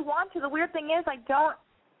really want to. The weird thing is I've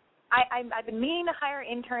been meaning to hire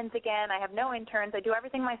interns again. I have no interns. I do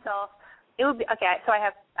everything myself. It would be, okay, so I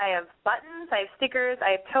have buttons, I have stickers,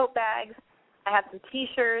 I have tote bags, I have some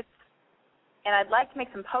T-shirts, and I'd like to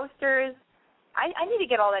make some posters. I need to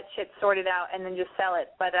get all that shit sorted out and then just sell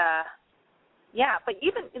it. But, yeah, but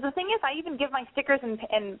even the thing is I even give my stickers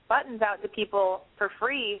and buttons out to people for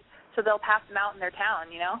free so they'll pass them out in their town,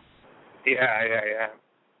 you know? Yeah.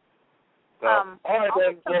 So, all right,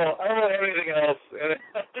 then. Well, I don't know anything else.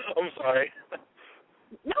 I'm sorry.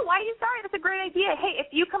 No, why are you sorry? That's a great idea. Hey,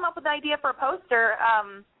 if you come up with an idea for a poster,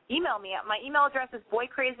 email me. My email address is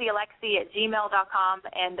boycrazyalexi@gmail.com,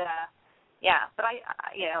 and but I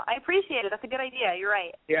appreciate it. That's a good idea. You're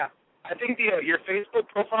right. Yeah. I think your Facebook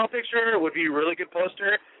profile picture would be a really good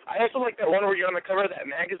poster. I also like that one where you're on the cover of that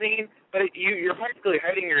magazine, but you're practically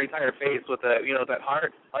hiding your entire face with that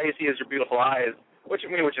heart. All you see is your beautiful eyes, which is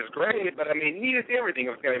great. But I mean, you need to see everything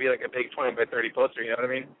if it's going to be like a big 20 by 30 poster. You know what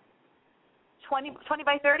I mean? 20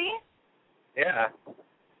 by 30? Yeah.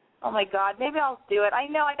 Oh my God, maybe I'll do it. I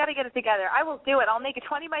know I got to get it together. I will do it. I'll make a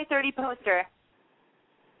 20 by 30 poster.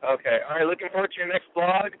 Okay. All right. Looking forward to your next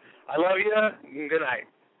vlog. I love you. Good night.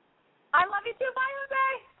 I love you too. Bye,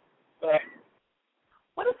 Jose. Bye.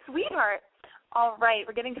 What a sweetheart. All right,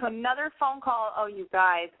 we're getting to another phone call. Oh, you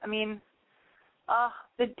guys. I mean,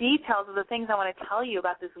 the details of the things I want to tell you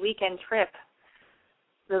about this weekend trip.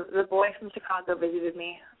 The boy from Chicago visited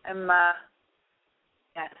me.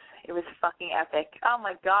 Yes, it was fucking epic. Oh,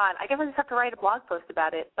 my God. I guess I just have to write a blog post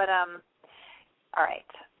about it. But, all right.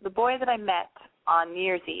 The boy that I met on New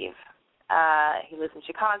Year's Eve, he lives in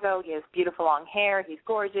Chicago. He has beautiful long hair. He's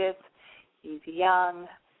gorgeous. He's young.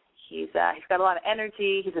 He's got a lot of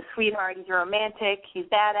energy. He's a sweetheart. He's a romantic. He's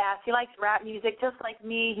badass. He likes rap music just like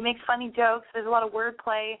me. He makes funny jokes. There's a lot of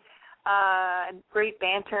wordplay and great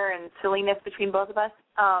banter and silliness between both of us.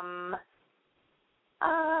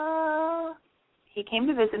 He came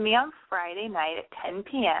to visit me on Friday night at 10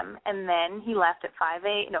 p.m., and then he left at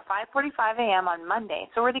 5:45 a.m. on Monday.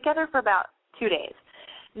 So we're together for about 2 days.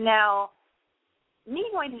 Now, me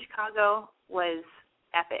going to Chicago was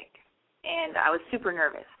epic, and I was super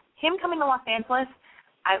nervous. Him coming to Los Angeles,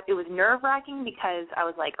 it was nerve-wracking because I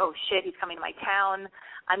was like, oh, shit, he's coming to my town.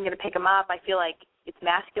 I'm going to pick him up. I feel like it's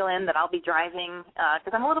masculine that I'll be driving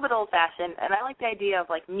because I'm a little bit old-fashioned, and I like the idea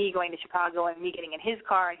of, like, me going to Chicago and me getting in his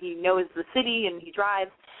car, and he knows the city and he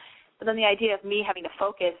drives. But then the idea of me having to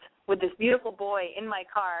focus with this beautiful boy in my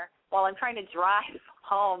car while I'm trying to drive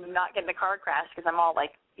home and not get in a car crash because I'm all,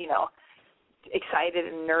 like, excited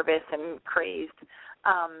and nervous and crazed.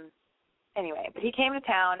 Anyway, but he came to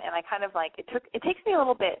town, and I kind of like it takes me a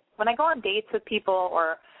little bit when I go on dates with people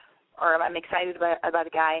or I'm excited about a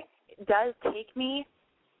guy. It does take me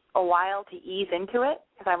a while to ease into it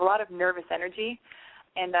because I have a lot of nervous energy,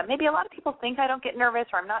 and maybe a lot of people think I don't get nervous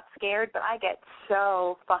or I'm not scared, but I get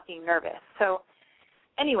so fucking nervous. So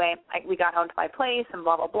anyway, we got home to my place and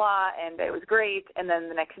blah blah blah, and it was great. And then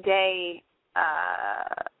the next day,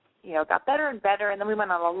 got better and better, and then we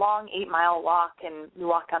went on a long 8-mile walk, and we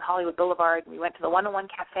walked down Hollywood Boulevard, and we went to the 101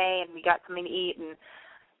 Cafe, and we got something to eat,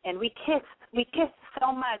 and we kissed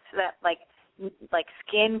so much that like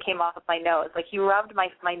skin came off of my nose. Like he rubbed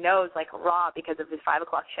my nose like raw because of his 5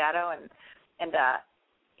 o'clock shadow, and then I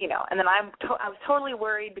was totally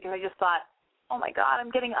worried because I just thought, oh my God,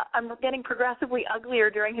 I'm getting progressively uglier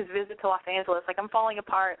during his visit to Los Angeles. Like I'm falling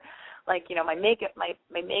apart. Like my makeup, my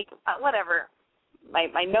whatever.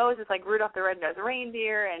 My nose is like Rudolph the Red-Nosed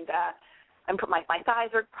Reindeer, and my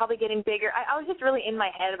thighs are probably getting bigger. I was just really in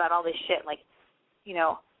my head about all this shit. Like,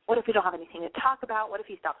 what if we don't have anything to talk about? What if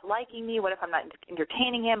he stops liking me? What if I'm not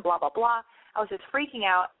entertaining him? Blah, blah, blah. I was just freaking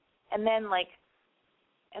out. And then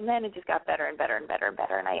it just got better and better and better and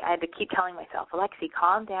better. And I had to keep telling myself, Alexi,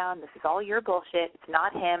 calm down. This is all your bullshit. It's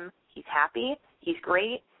not him. He's happy. He's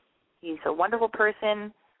great. He's a wonderful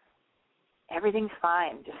person. Everything's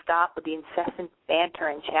fine. Just stop with the incessant banter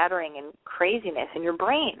and chattering and craziness in your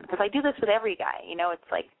brain. Because I do this with every guy.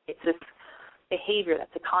 It's like it's this behavior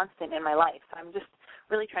that's a constant in my life. So I'm just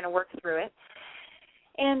really trying to work through it.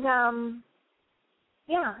 And,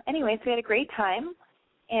 anyway, so we had a great time,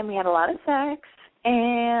 and we had a lot of sex,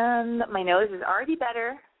 and my nose is already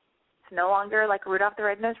better. It's no longer like Rudolph the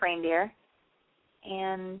Red-Nosed Reindeer.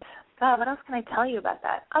 And God, what else can I tell you about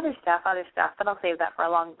that? Other stuff, but I'll save that for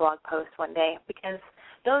a long blog post one day because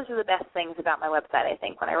those are the best things about my website, I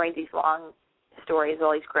think, when I write these long stories,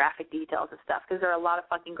 all these graphic details and stuff, because there are a lot of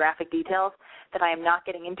fucking graphic details that I am not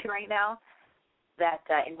getting into right now that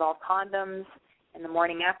involve condoms and the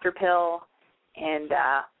morning after pill and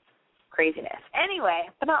craziness. Anyway,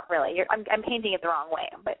 but not really. I'm painting it the wrong way,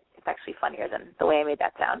 but it's actually funnier than the way I made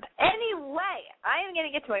that sound. Anyway, I am going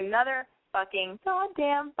to get to another fucking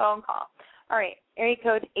goddamn phone call. All right, area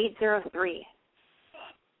code 803.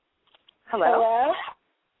 Hello?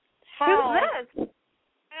 Hi. Who's this?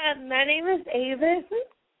 My name is Avis.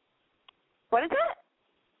 What is it?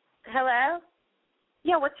 Hello?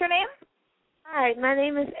 Yeah, what's your name? Hi, my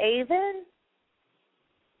name is Avon.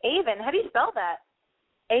 Avon, how do you spell that?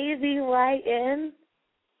 A-Z-Y-N.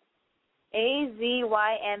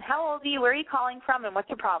 A-Z-Y-N. How old are you? Where are you calling from, and what's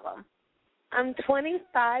your problem? I'm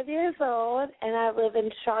 25 years old, and I live in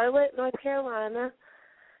Charlotte, North Carolina.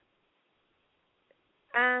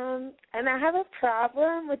 And I have a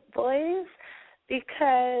problem with boys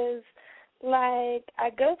because, like, I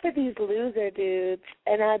go for these loser dudes,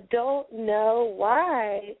 and I don't know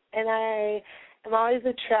why. And I am always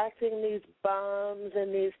attracting these bums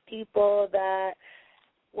and these people that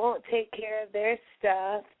won't take care of their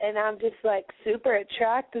stuff, and I'm just, like, super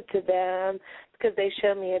attracted to them because they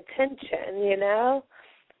show me attention, you know?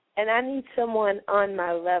 And I need someone on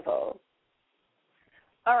my level.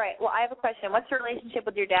 All right. Well, I have a question. What's your relationship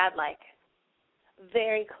with your dad like?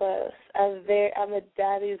 Very close. I'm a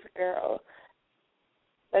daddy's girl.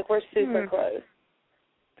 Like, we're super close.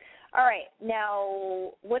 All right.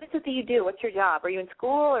 Now, what is it that you do? What's your job? Are you in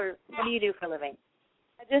school, or what do you do for a living?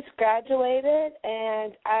 I just graduated,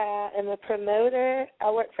 and I am a promoter.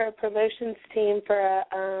 I work for a promotions team for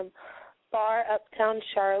a bar uptown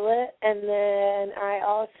Charlotte, and then I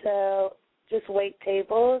also just wait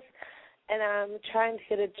tables, and I'm trying to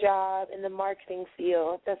get a job in the marketing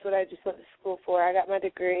field. That's what I just went to school for. I got my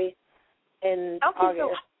degree in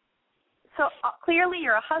August. So clearly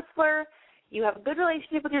you're a hustler. You have a good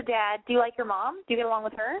relationship with your dad. Do you like your mom? Do you get along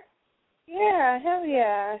with her? Yeah, hell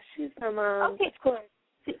yeah. She's my mom. Okay. Of course.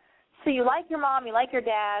 So you like your mom, you like your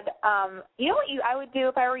dad. You know what I would do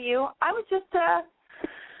if I were you? I would just,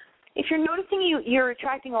 if you're noticing you're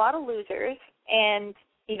attracting a lot of losers, and,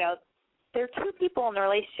 you know, there are two people in the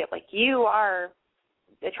relationship. Like, you are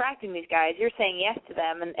attracting these guys. You're saying yes to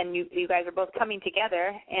them, and you guys are both coming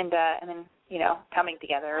together, and then, you know, coming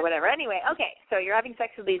together or whatever. Anyway, okay, so you're having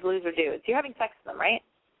sex with these loser dudes. You're having sex with them, right?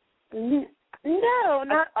 No,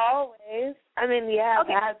 not always. I mean, yeah,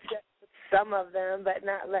 Okay. I've had sex with some of them, but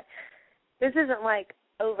not like, this isn't like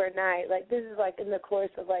overnight. Like, this is like in the course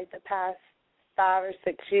of like the past 5 or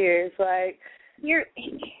 6 years. Like,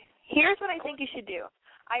 here's what I think you should do.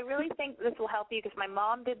 I really think this will help you because my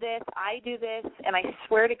mom did this, I do this, and I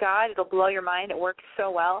swear to God, it'll blow your mind. It works so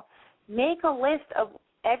well. Make a list of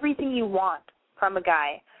everything you want from a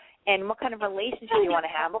guy and what kind of relationship you want to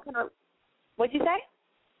have. What'd you say?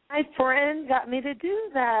 my friend got me to do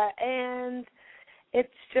that, and it's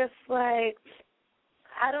just like,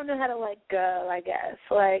 I don't know how to let go, I guess.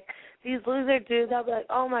 Like, these loser dudes, I'll be like,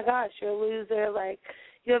 oh, my gosh, you're a loser. Like,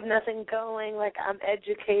 you have nothing going. Like, I'm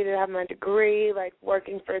educated, I have my degree, like,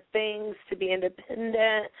 working for things to be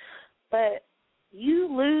independent. But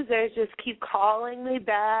you losers just keep calling me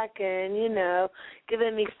back and, you know,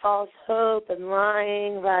 giving me false hope and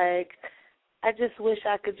lying. Like, I just wish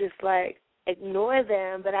I could just, like, ignore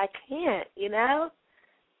them, but I can't, you know?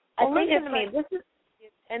 I think it's like, this is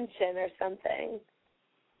attention or something.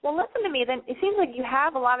 Well, listen to me. Then it seems like you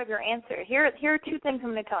have a lot of your answer. Here are two things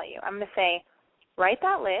I'm going to tell you. I'm going to say, write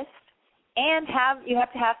that list, and you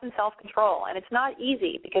have to have some self-control. And it's not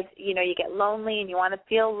easy because, you know, you get lonely and you want to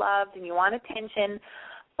feel loved and you want attention.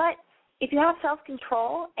 But if you have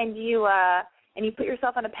self-control and you put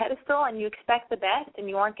yourself on a pedestal and you expect the best and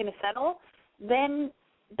you aren't going to settle, then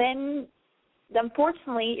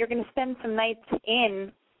unfortunately you're going to spend some nights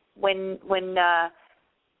in when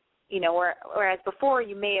you know, whereas before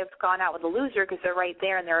you may have gone out with a loser because they're right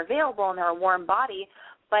there and they're available and they're a warm body.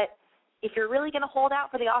 But if you're really going to hold out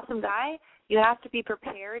for the awesome guy, you have to be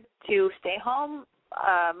prepared to stay home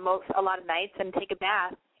a lot of nights and take a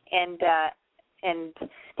bath. And do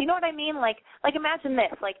you know what I mean? Like imagine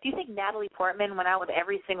this. Like, do you think Natalie Portman went out with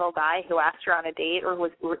every single guy who asked her on a date or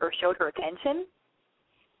showed her attention?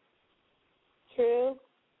 True.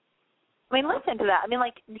 I mean, listen to that. I mean,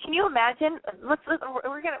 like, can you imagine? We're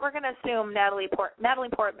gonna assume Natalie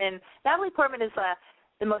Portman. Natalie Portman is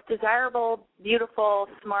the most desirable, beautiful,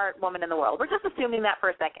 smart woman in the world. We're just assuming that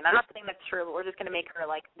for a second. I'm not saying that's true, but we're just gonna make her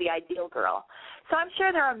like the ideal girl. So I'm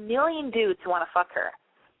sure there are a million dudes who want to fuck her.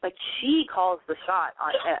 Like, she calls the shot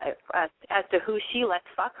on as to who she lets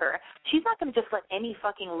fuck her. She's not going to just let any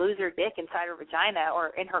fucking loser dick inside her vagina or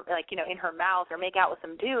in her, like, you know, in her mouth or make out with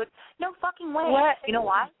some dude. No fucking way. What? You know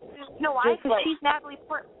why? You know why? Because she's Natalie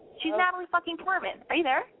fucking Portman. Are you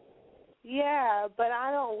there? Yeah, but I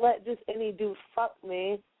don't let just any dude fuck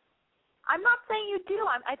me. I'm not saying you do.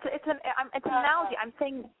 It's an analogy. I'm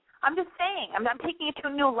just saying. I'm taking it to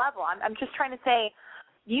a new level. I'm just trying to say,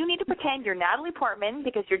 you need to pretend you're Natalie Portman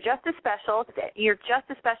because you're just as special. You're just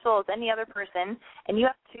as special as any other person, and you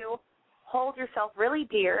have to hold yourself really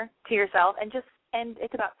dear to yourself. And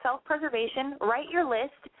it's about self-preservation. Write your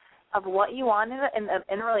list of what you want in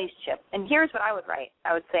a relationship. And here's what I would write.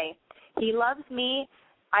 I would say, he loves me.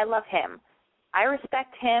 I love him. I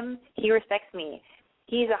respect him. He respects me.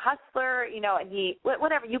 He's a hustler, you know, and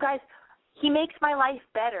whatever. You guys, he makes my life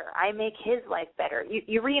better. I make his life better.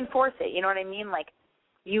 You reinforce it. You know what I mean? Like,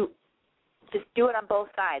 you just do it on both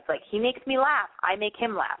sides. Like, he makes me laugh, I make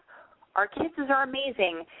him laugh. our kisses are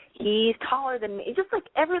amazing. He's taller than me. It's just like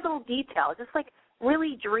every little detail. Just like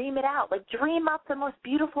really dream it out. Like dream up the most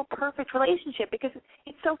beautiful, perfect relationship because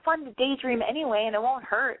it's so fun to daydream anyway and it won't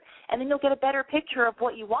hurt. And then you'll get a better picture of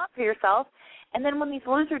what you want for yourself. And then when these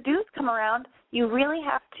loser dudes come around, you really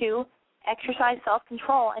have to exercise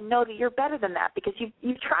self-control and know that you're better than that because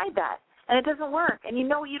you've tried that and it doesn't work. And you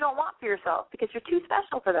know what you don't want for yourself because you're too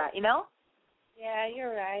special for that, you know? Yeah,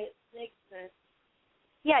 you're right. Makes sense.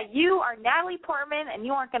 Yeah, you are Natalie Portman, and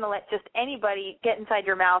you aren't going to let just anybody get inside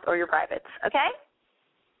your mouth or your privates, okay?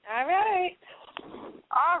 All right.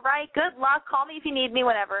 All right, good luck. Call me if you need me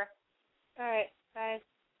whenever. All right, bye.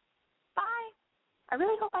 Bye. I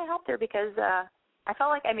really hope I helped her because I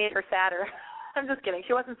felt like I made her sadder. I'm just kidding.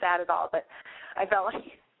 She wasn't sad at all, but I felt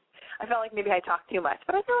like maybe I talked too much.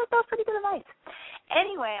 But I feel like that was pretty good advice.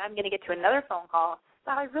 Anyway, I'm going to get to another phone call,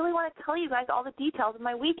 but I really want to tell you guys all the details of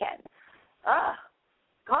my weekend.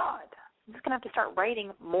 God, I'm just going to have to start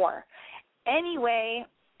writing more. Anyway,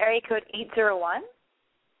 area code 801.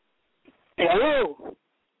 Hello.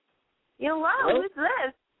 Hello, who's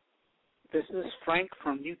this? This is Frank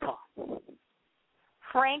from Utah.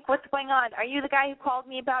 Frank, what's going on? Are you the guy who called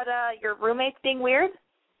me about your roommates being weird?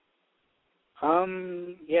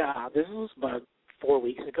 Yeah, this was about 4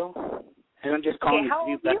 weeks ago. And I'm just calling how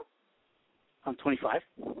you old back. are you? I'm 25.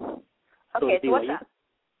 Okay, so what's up?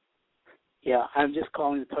 Yeah, I'm just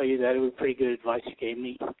calling to tell you that it was pretty good advice you gave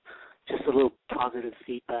me. Just a little positive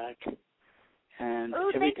feedback. And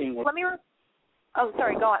everything was...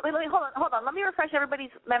 sorry, go on. Wait, hold on. Let me refresh everybody's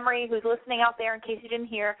memory who's listening out there in case you didn't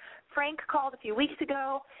hear. Frank called a few weeks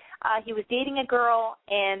ago. He was dating a girl,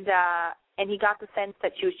 and he got the sense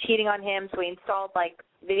that she was cheating on him, so he installed, like,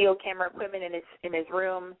 video camera equipment in his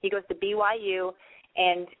room. He goes to BYU,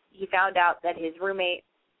 and he found out that his roommate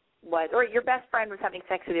or your best friend was having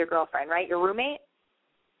sex with your girlfriend, right? Your roommate?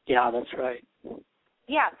 Yeah, that's right.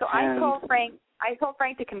 Yeah, so I told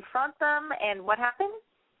Frank to confront them, and what happened?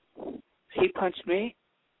 He punched me,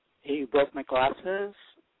 he broke my glasses,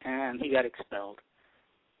 and he got expelled.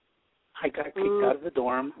 I got kicked out of the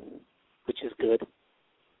dorm, which is good,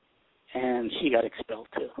 and she got expelled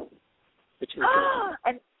too, which is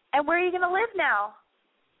good. And where are you going to live now?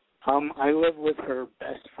 I live with her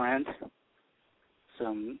best friend,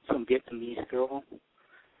 some Vietnamese girl,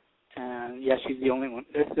 and yeah, she's the only one.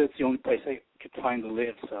 That's the only place I could find to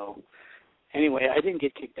live. So anyway, I didn't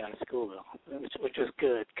get kicked out of school though, which was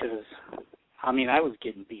good because I mean I was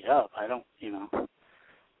getting beat up.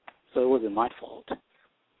 So it wasn't my fault.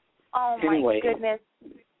 Oh anyway, my goodness.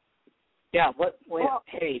 Yeah,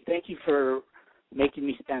 hey, thank you for making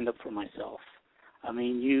me stand up for myself. I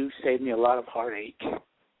mean, you saved me a lot of heartache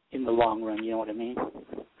in the long run. You know what I mean?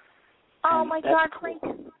 Oh, my God, cool.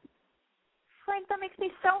 Frank, that makes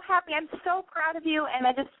me so happy. I'm so proud of you, and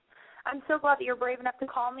I'm so glad that you're brave enough to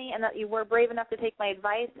call me and that you were brave enough to take my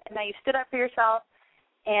advice and that you stood up for yourself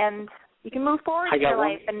and you can move forward in your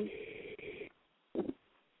life. And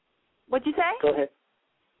what'd you say? Go ahead.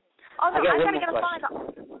 Oh, no, I got to get a phone.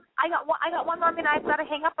 I got 1 more minute. I've got to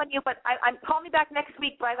hang up on you, but call me back next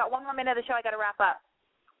week, but I got 1 more minute of the show I got to wrap up.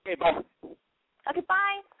 Okay, bye. Okay,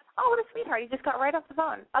 bye. Oh, what a sweetheart. He just got right off the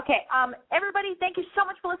phone. Okay, everybody, thank you so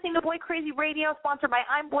much for listening to Boy Crazy Radio, sponsored by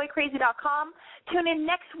I'mBoyCrazy.com. Tune in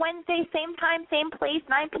next Wednesday, same time, same place,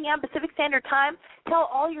 9 p.m. Pacific Standard Time. Tell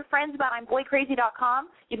all your friends about I'mBoyCrazy.com.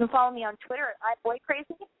 You can follow me on Twitter at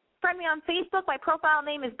I'mBoyCrazy. Friend me on Facebook. My profile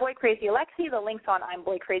name is Boy Crazy Alexi. The link's on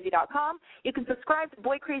I'mBoyCrazy.com. You can subscribe to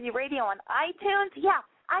Boy Crazy Radio on iTunes. Yeah,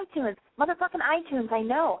 iTunes. Motherfucking iTunes, I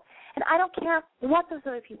know. And I don't care what those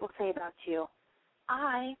other people say about you.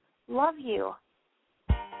 I love you.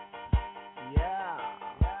 Yeah.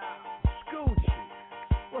 Scoochie.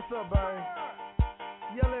 What's up, baby?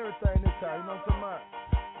 Yell everything this time, you know what I'm talking about?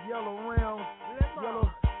 Yellow rims, yellow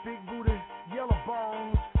big booty, yellow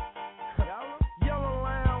bones, yellow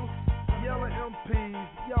lambs, yellow MPs,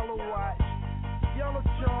 yellow watch, yellow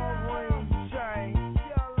charm ring, chain,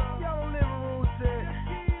 yellow living room set,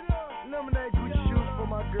 lemonade Gucci shoes for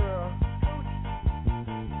my girl.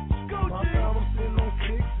 My I'm sitting on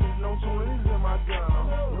 6s, no 20s in my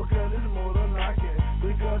gun. Look at this motor knocking,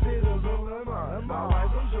 because it is a lemon. I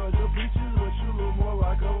like them Georgia peaches, but you look more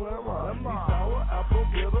like a lemon. These sour apple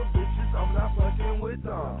bitter bitches, I'm not fucking with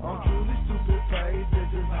them. I'm truly stupid paid,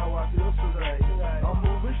 that's just how I feel today. I'm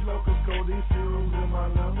moving slow, cause codeine serums in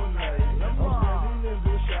my lemonade. I'm standing in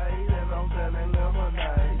the shade, and I'm selling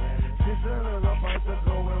lemonade. 600 a pint to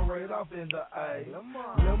going right off in the A.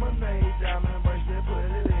 Lemonade, diamond bracelet, put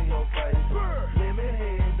it in your face. Lemon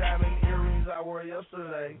head, diamond earrings I wore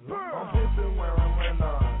yesterday. I'm pimping wearing Renan,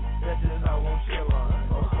 that's just how I'm chillin'.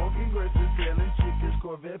 I'm smoking grapes and selling chickens,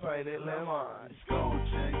 Corvette concentrated lemon. School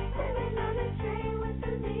chick. Living on the train with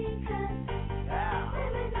the beacon. Yeah.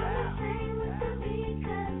 Living on the train with the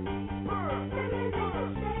beacon. Living on the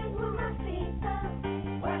train with my feet up.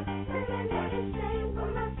 Living on the train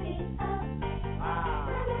with my feet up.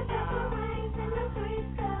 Living different ways in the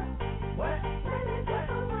Three's Cup. Living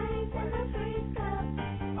different ways in the Three's Cup.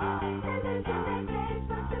 Living different days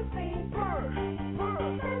with the Three's Cup.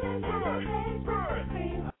 Living different days with the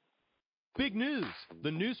Three's Cup. Big news! The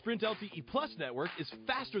new Sprint LTE Plus network is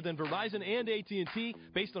faster than Verizon and AT&T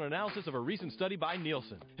based on analysis of a recent study by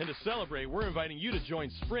Nielsen. And to celebrate, we're inviting you to join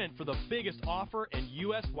Sprint for the biggest offer in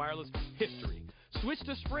U.S. wireless history. Switch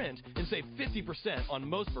to Sprint and save 50% on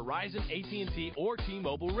most Verizon, AT&T, or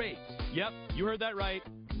T-Mobile rates. Yep, you heard that right.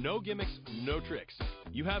 No gimmicks, no tricks.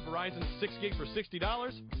 You have Verizon 6 gigs for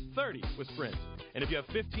 $60, 30 with Sprint. And if you have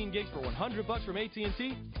 15 gigs for $100 from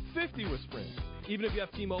AT&T, 50 with Sprint. Even if you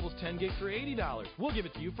have T-Mobile's 10 gigs for $80, we'll give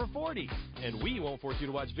it to you for $40. And we won't force you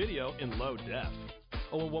to watch video in low def.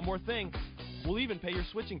 Oh, and one more thing. We'll even pay your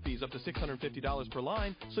switching fees up to $650 per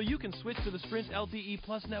line so you can switch to the Sprint LTE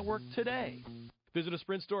Plus network today. Visit a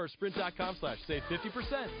Sprint store or sprint.com/save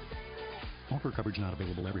 50%. Offer coverage not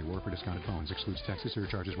available everywhere for discounted phones. Excludes taxes,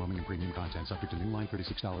 surcharges, roaming, and premium content. Subject to new line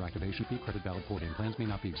 $36 activation fee. Credit valid port-in. Plans may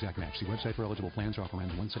not be exact match. See website for eligible plans. Offer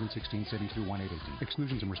ends 1/7/16. Savings through 1/8/18.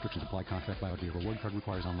 Exclusions and restrictions apply. Contract by via reward card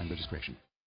requires online registration.